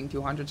level fucking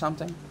 200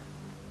 something.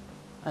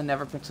 I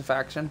never picks a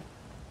faction.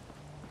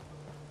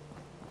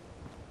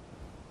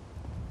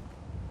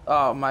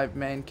 Oh, my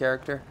main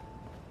character.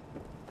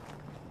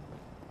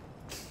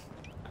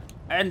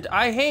 And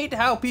I hate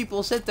how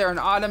people sit there and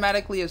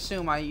automatically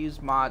assume I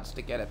use mods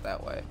to get it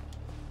that way.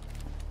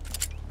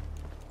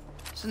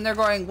 And they're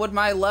going, would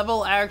my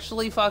level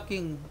actually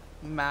fucking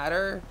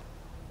matter?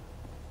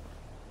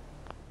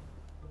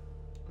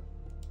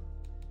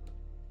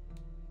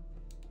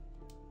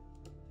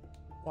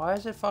 Why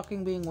is it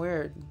fucking being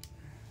weird?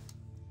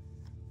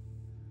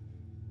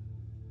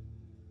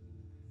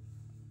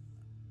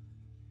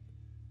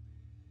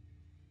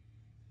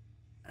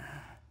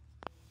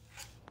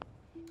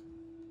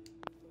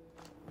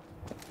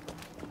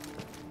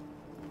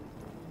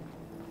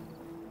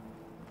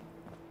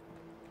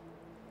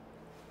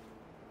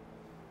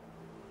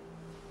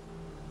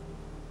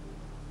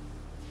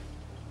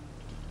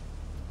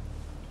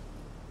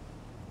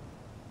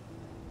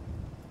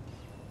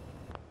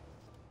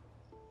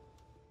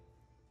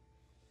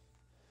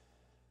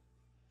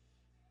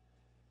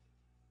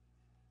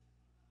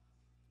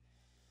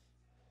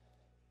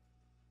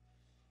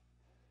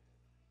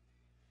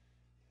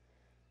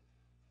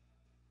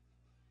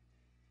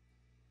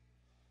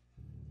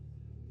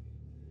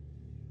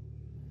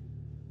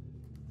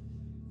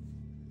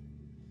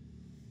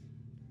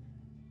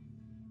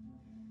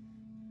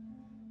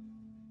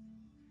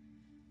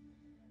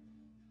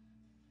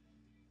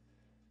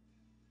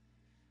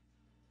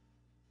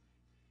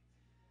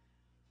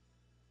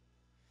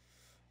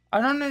 I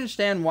don't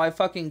understand why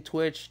fucking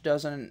Twitch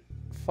doesn't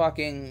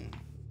fucking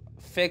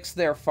fix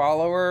their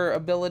follower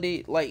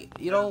ability. Like,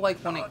 you know, like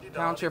when it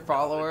counts your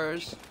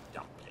followers,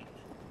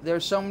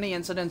 there's so many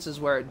incidences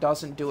where it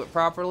doesn't do it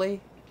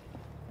properly.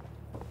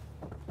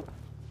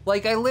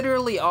 Like, I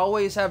literally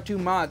always have 2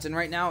 mods, and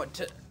right now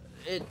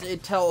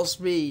it tells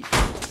me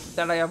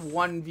that I have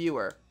 1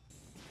 viewer.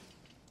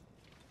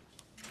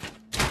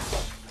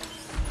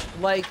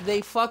 Like,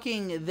 they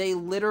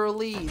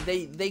literally,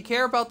 they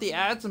care about the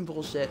ads and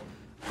bullshit,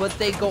 but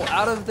they go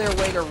out of their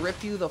way to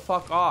rip you the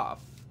fuck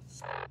off.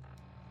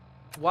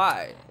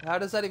 Why? How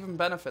does that even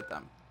benefit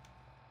them?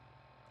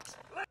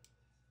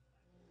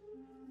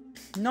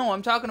 No,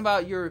 I'm talking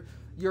about your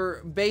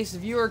base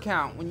viewer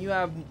count. When you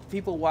have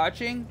people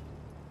watching,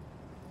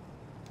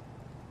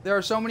 there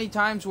are so many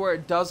times where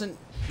it doesn't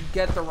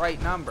get the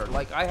right number.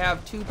 Like, I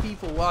have 2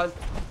 people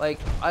like,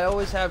 I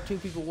always have 2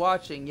 people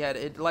watching, yet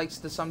it likes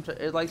to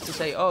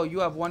say, oh, you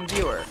have 1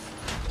 viewer.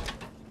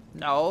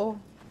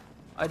 No,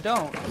 I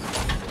don't.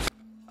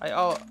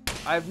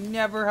 I've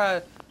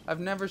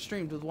never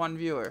streamed with 1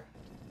 viewer.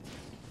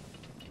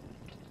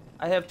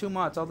 I have 2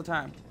 mods all the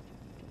time.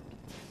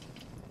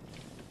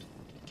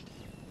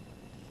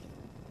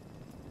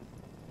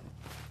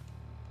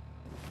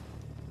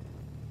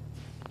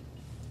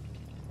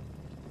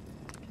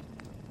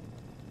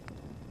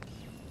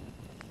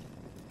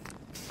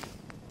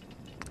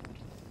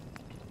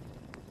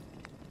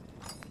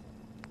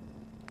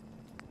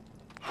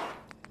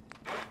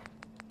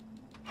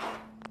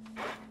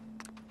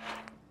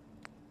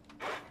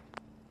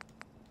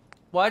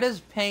 Why does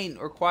paint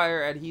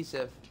require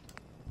adhesive?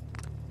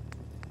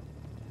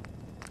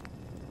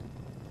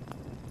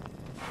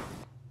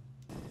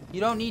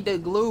 You don't need to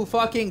glue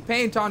fucking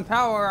paint on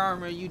power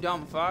armor, you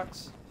dumb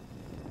fucks.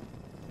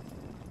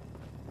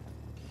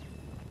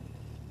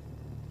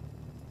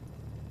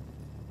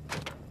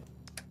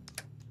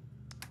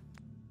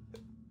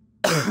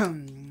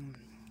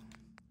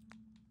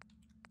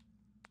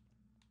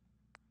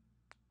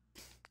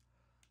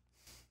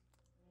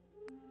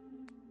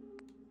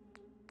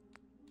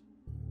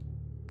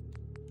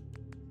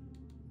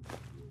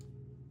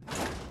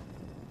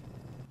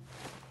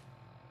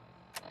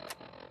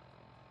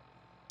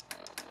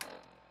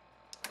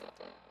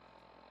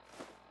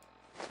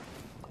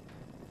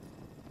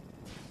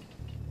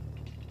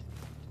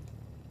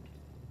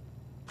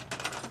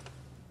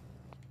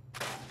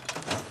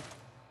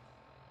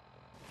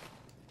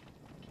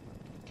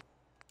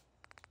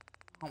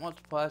 How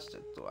much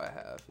plastic do I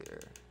have here?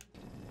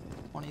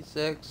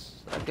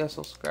 26. I guess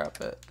I'll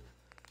scrap it.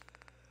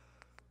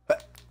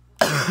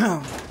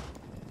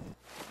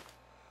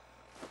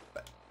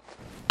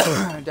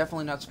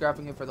 Definitely not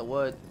scrapping it for the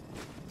wood.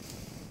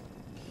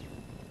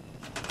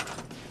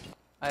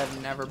 I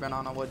have never been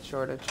on a wood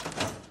shortage.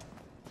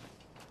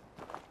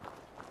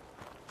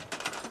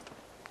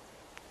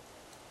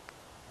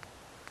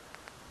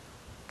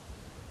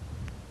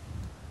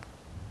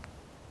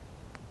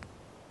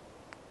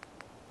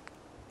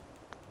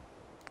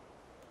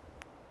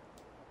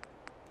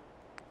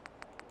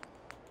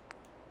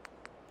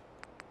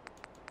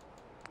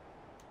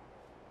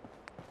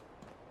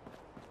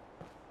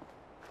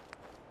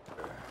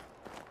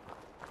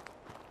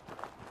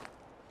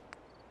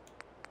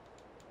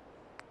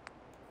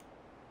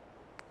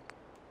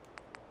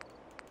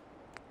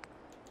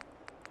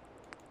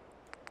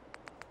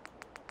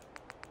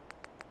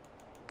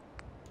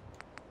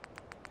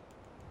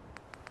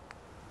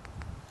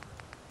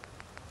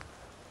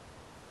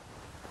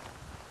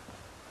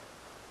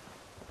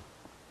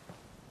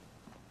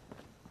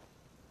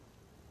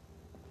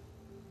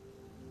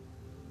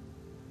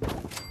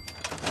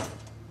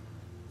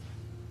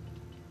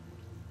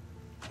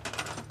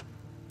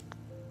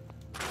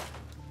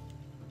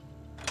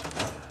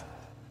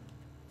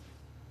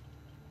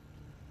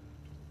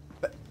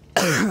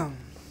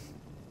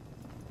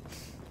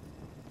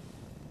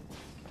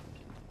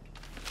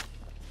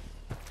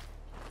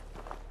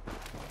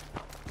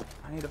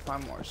 I need to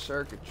find more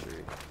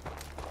circuitry.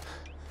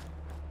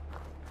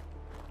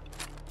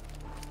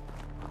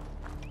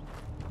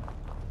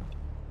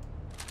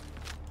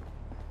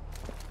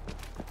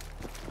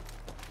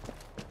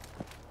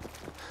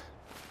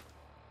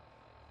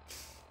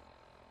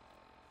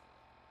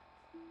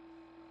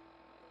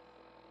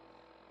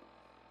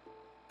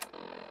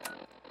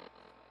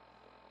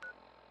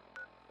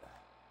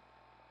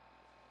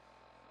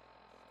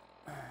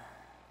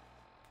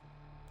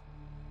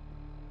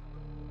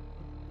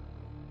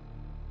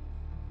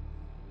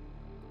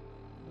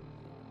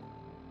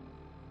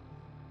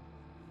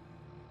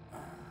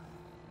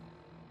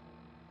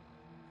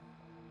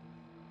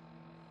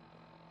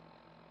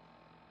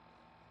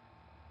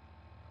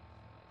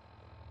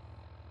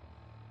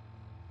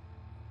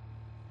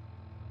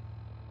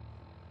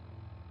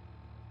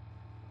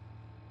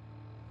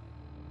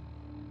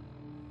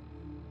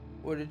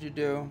 What did you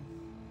do?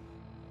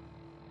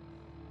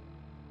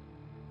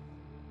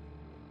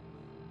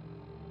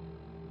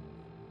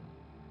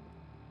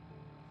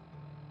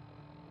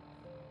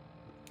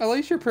 At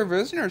least your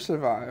prisoner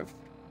survived.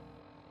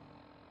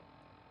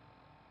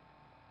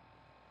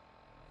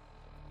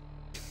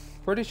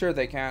 Pretty sure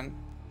they can.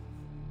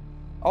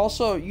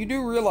 Also, you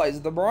do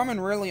realize the Brahmin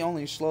really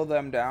only slow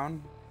them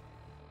down.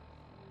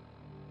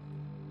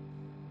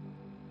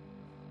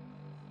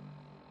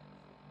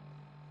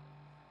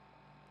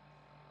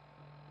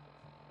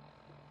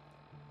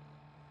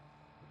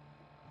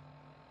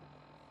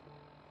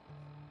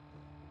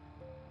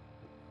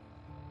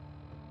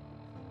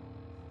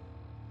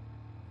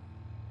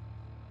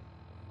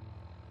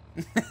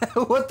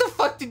 What the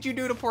fuck did you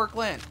do to poor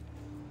Clint?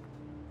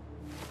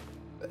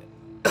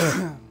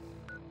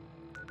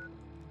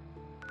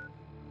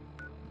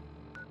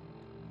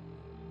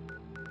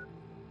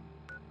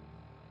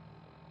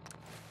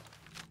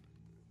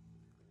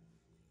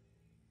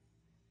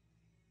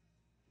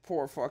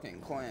 Poor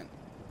fucking Clint.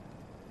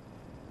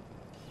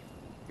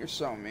 You're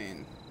so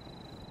mean.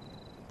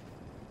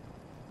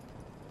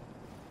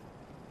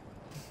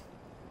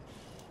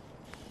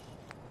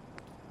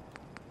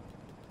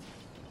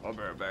 I'll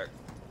be right back.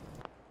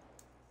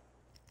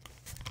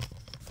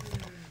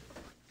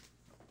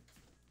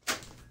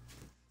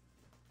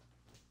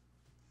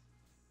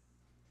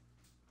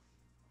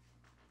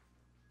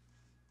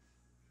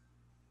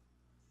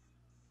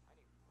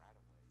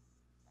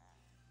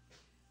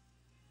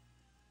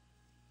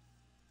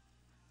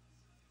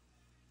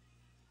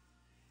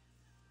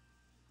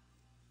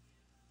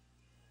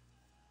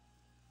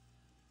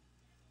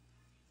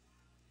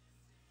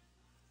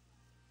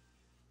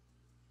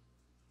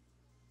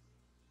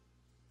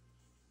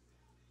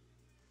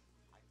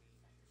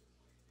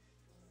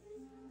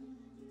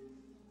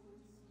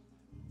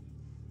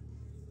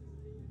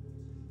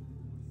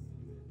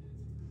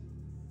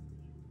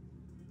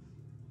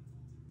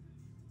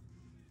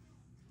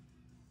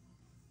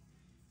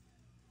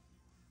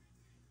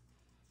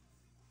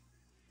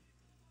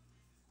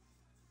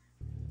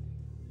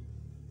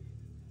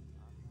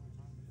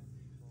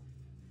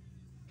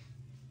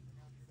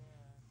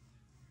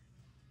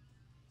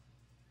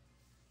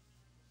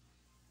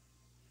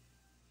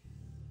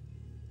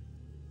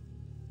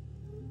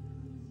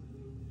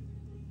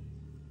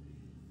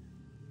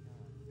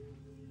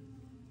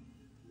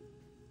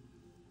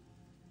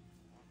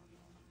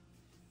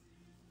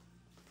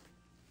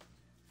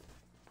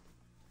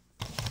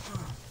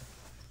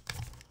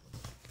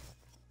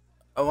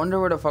 I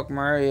wonder where the fuck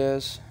Murray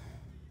is.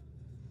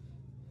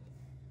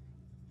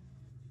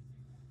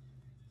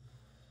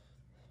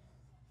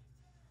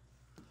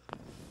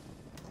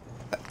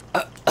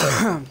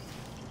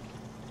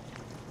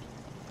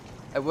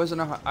 I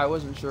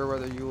wasn't sure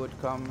whether you would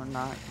come or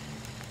not.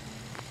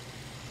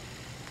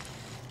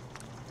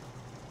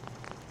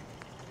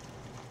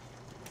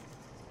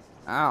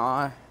 I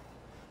don't know.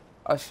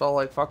 I saw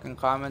like fucking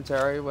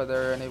commentary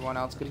whether anyone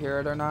else could hear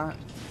it or not.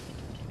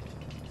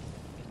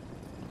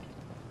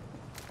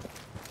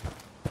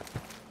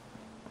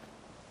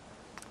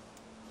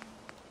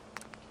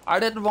 I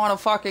didn't want to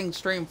fucking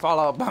stream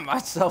Fallout by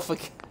myself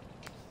again.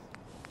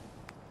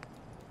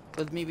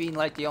 With me being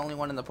like the only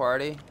one in the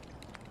party.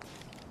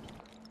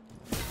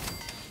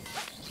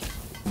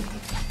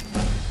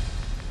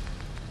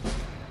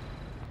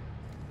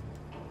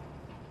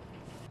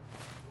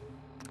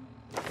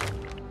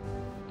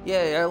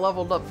 Yeah, I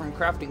leveled up from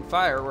crafting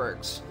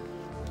fireworks.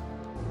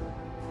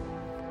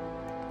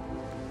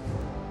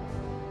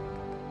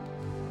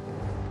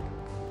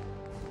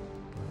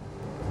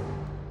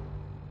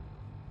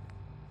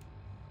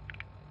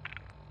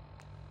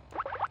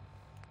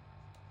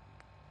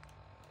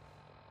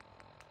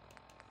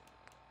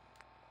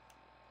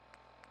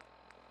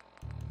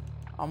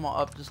 I'm gonna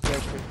up this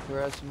character's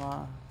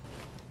charisma.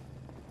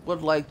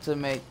 Would like to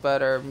make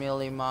better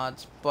melee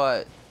mods,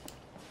 but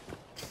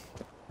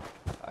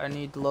I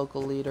need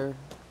local leader.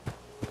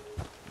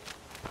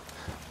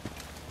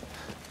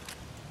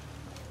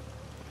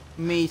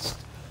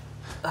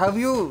 Have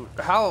you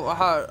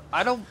how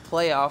I don't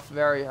play off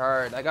very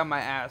hard. I got my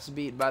ass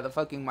beat by the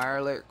fucking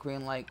Mirelurk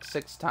Queen like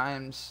 6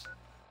 times.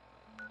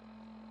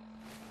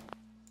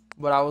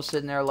 But I was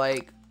sitting there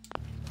like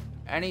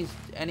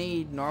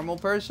any normal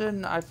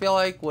person I feel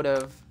like would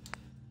have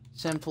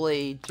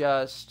simply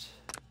just,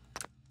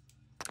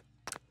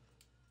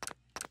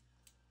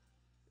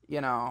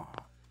 you know,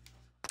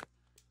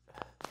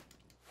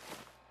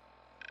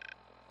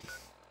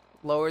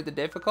 lowered the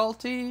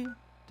difficulty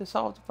to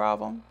solve the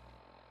problem.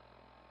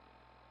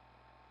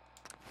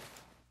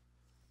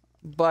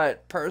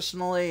 But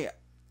personally,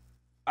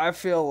 I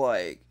feel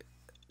like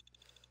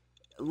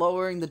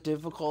lowering the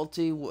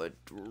difficulty would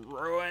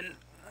ruin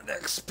the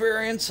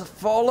experience of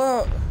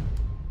Fallout.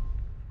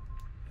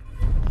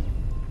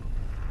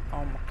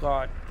 Oh my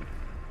god.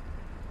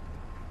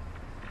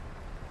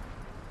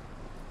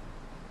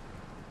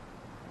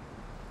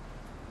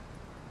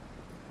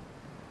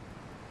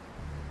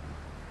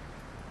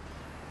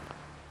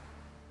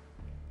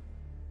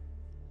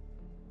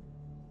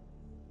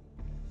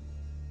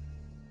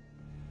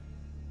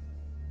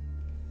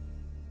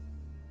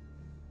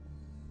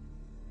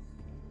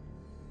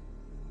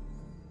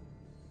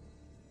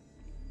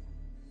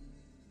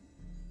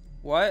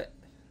 What?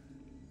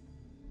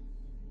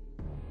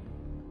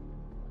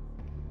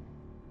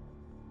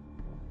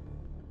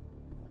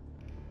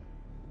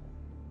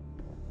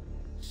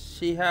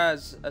 She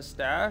has a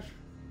stash?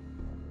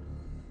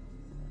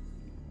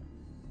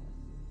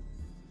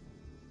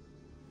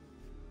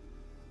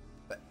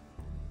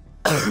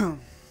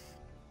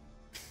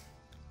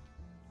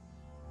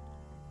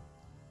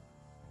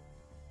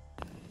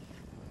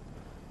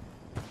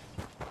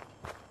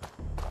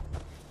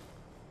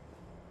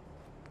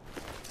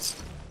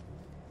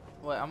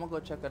 Wait, I'm gonna go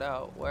check it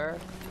out. Where?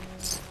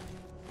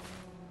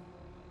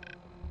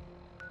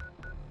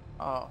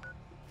 Oh,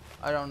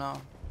 I don't know.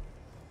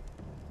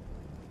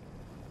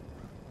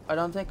 I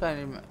don't think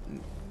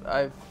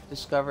I've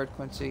discovered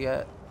Quincy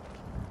yet.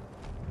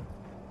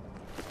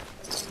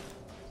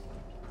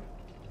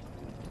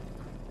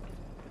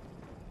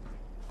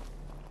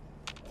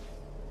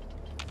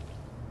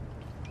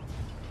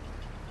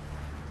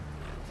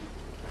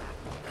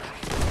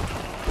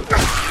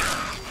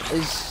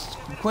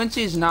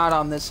 Quincy's not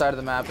on this side of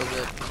the map, is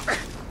it?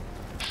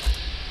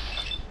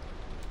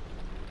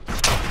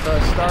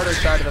 The starter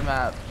side of the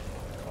map.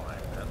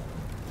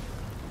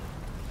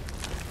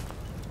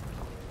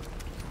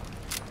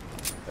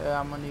 Yeah,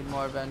 I'm gonna need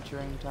more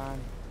adventuring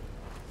time.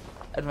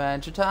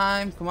 Adventure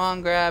time! Come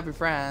on, grab your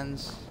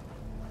friends.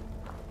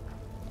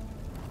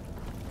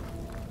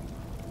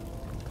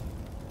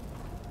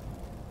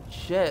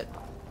 Shit.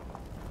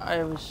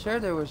 I was sure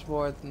there was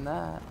more than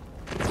that.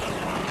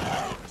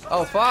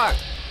 Oh, fuck!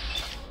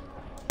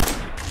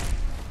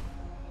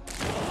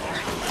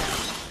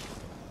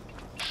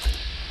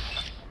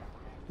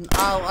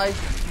 I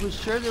was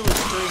sure there was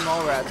 3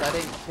 mole rats. I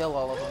didn't kill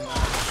all of them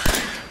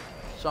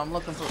though. So I'm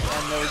looking for,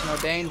 and there was no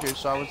danger,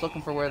 so I was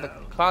looking for where the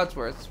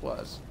Codsworth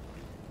was.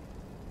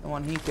 The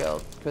one he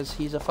killed, because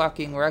he's a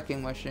fucking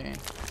wrecking machine.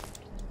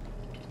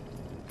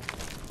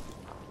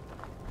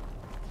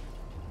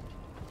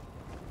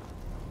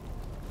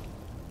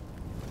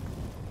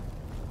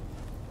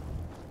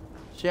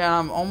 Yeah,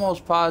 I'm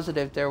almost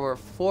positive there were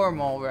 4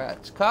 mole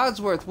rats.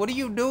 Codsworth, what are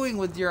you doing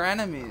with your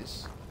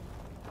enemies?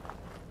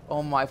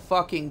 Oh my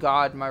fucking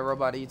god, my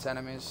robot eats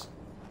enemies.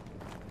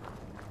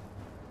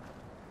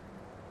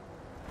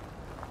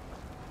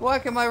 Why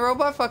can my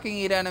robot fucking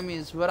eat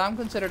enemies, but I'm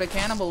considered a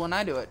cannibal when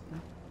I do it?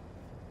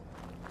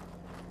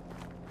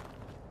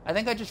 I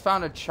think I just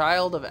found a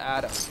child of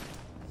Adam.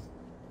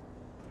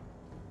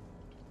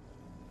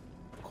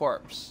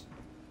 Corpse.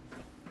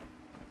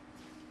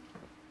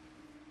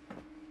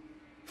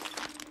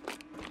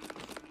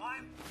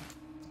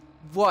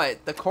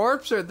 What? The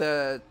corpse or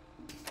the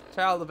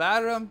child of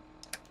Adam?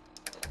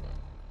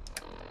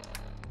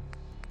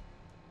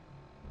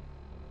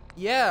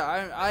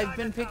 Yeah, I've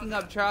been picking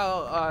up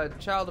child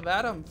of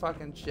Adam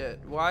fucking shit.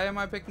 Why am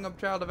I picking up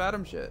child of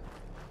Adam shit?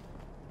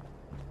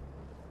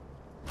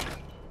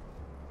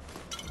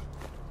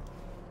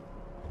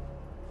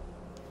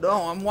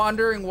 No, I'm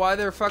wondering why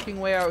they're fucking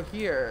way out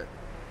here.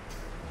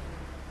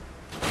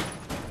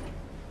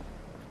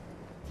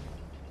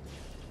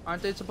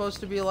 Aren't they supposed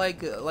to be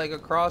like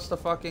across the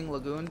fucking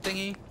lagoon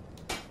thingy?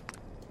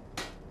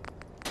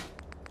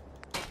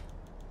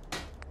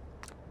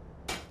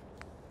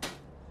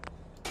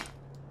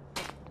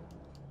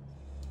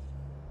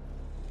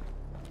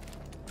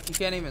 You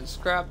can't even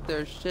scrap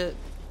their shit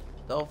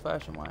the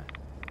old-fashioned way.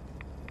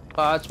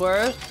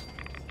 Codsworth?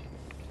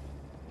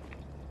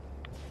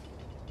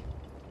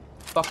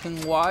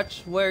 Fucking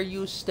watch where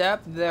you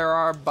step, there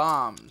are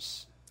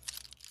bombs.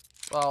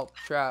 Well,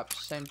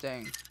 traps, same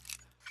thing.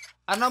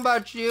 I don't know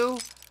about you,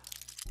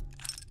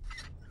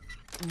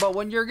 but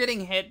when you're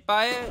getting hit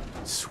by it...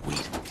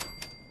 Sweet.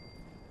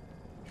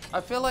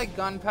 I feel like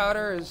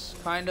gunpowder is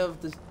kind of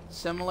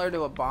similar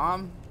to a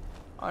bomb,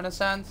 in a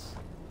sense.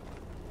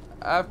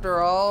 After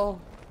all,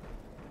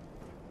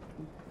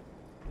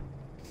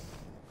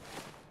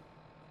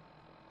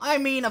 I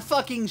mean, a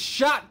fucking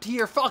shot to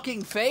your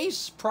fucking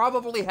face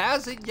probably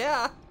has it,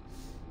 yeah.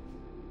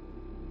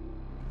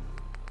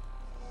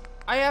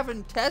 I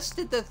haven't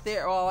tested the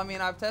theory. Well, I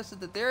mean, I've tested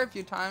the theory a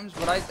few times,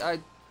 but I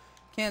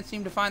can't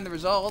seem to find the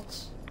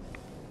results.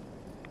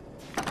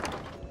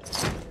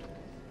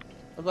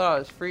 Look at all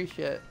this free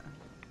shit.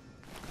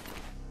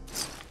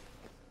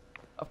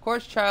 Of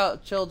course,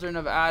 children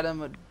of Adam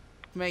would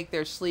make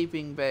their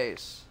sleeping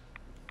base.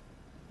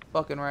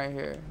 Fucking right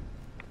here.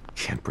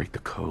 Can't break the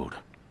code.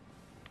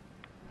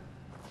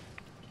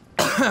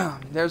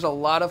 There's a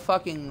lot of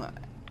fucking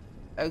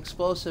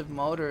explosive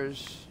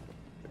motors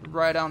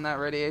right on that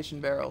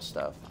radiation barrel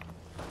stuff.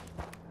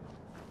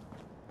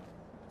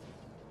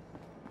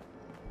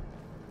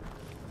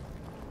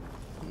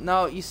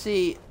 No, you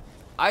see,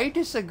 I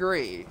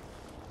disagree.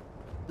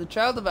 The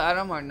child of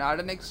Adam are not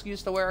an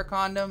excuse to wear a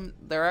condom.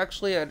 They're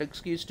actually an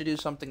excuse to do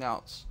something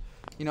else.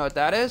 You know what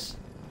that is?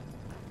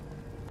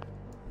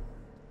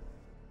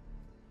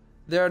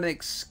 They're an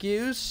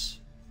excuse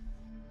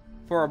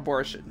for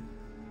abortion.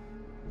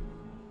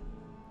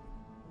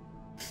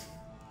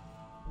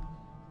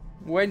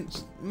 When,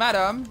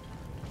 madam,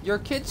 your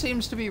kid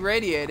seems to be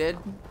radiated.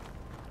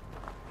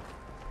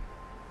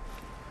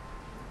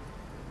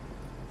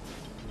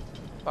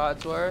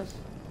 Codsworth,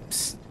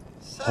 Psst.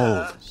 Sir,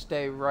 Hold.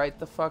 stay right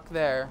the fuck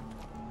there.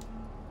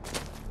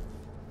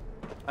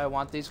 I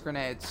want these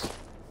grenades.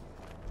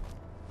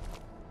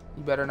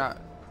 You better not.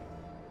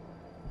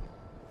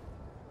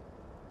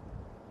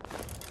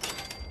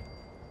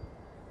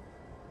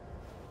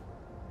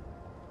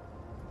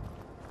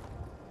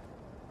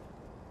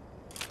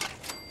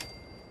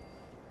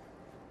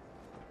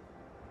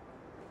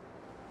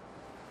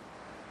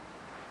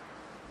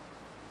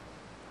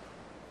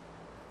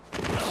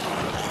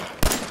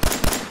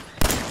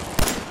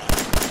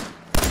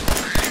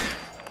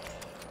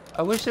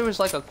 I wish there was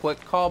like a quick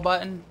call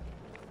button.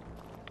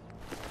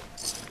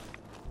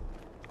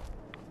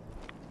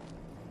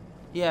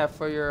 Yeah,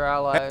 for your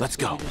allies. Let's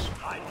You go. just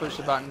push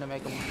the button to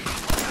make them.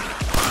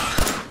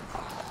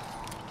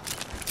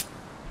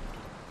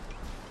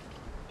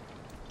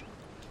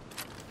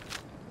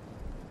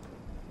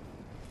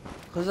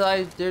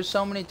 Cause there's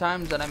so many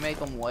times that I make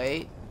them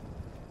wait.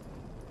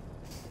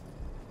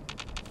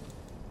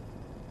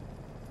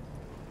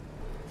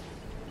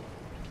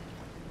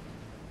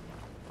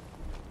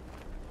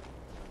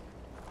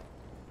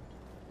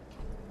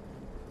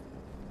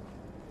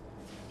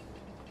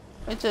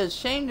 It's a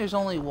shame there's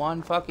only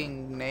one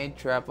fucking nade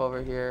trap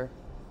over here.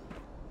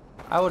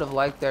 I would have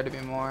liked there to be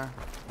more.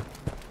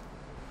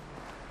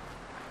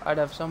 I'd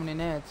have so many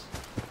nades.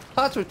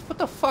 Codsworth, what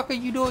the fuck are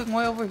you doing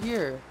way over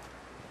here?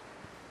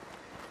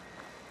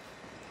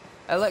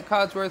 I let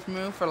Codsworth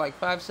move for like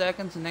 5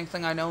 seconds, and next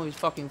thing I know, he's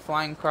fucking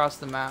flying across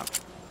the map.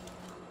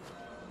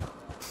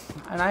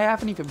 And I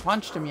haven't even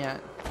punched him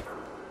yet.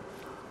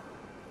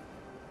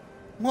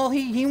 Well,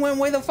 he went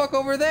way the fuck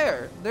over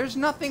there. There's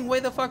nothing way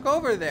the fuck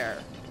over there.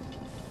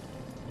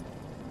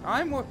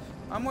 I'm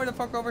way the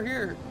fuck over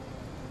here.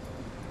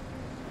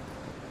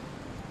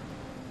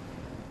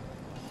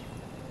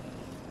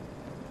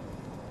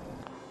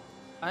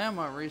 I am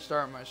gonna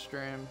restart my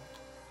stream,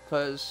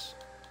 cause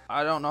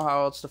I don't know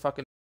how else to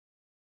fucking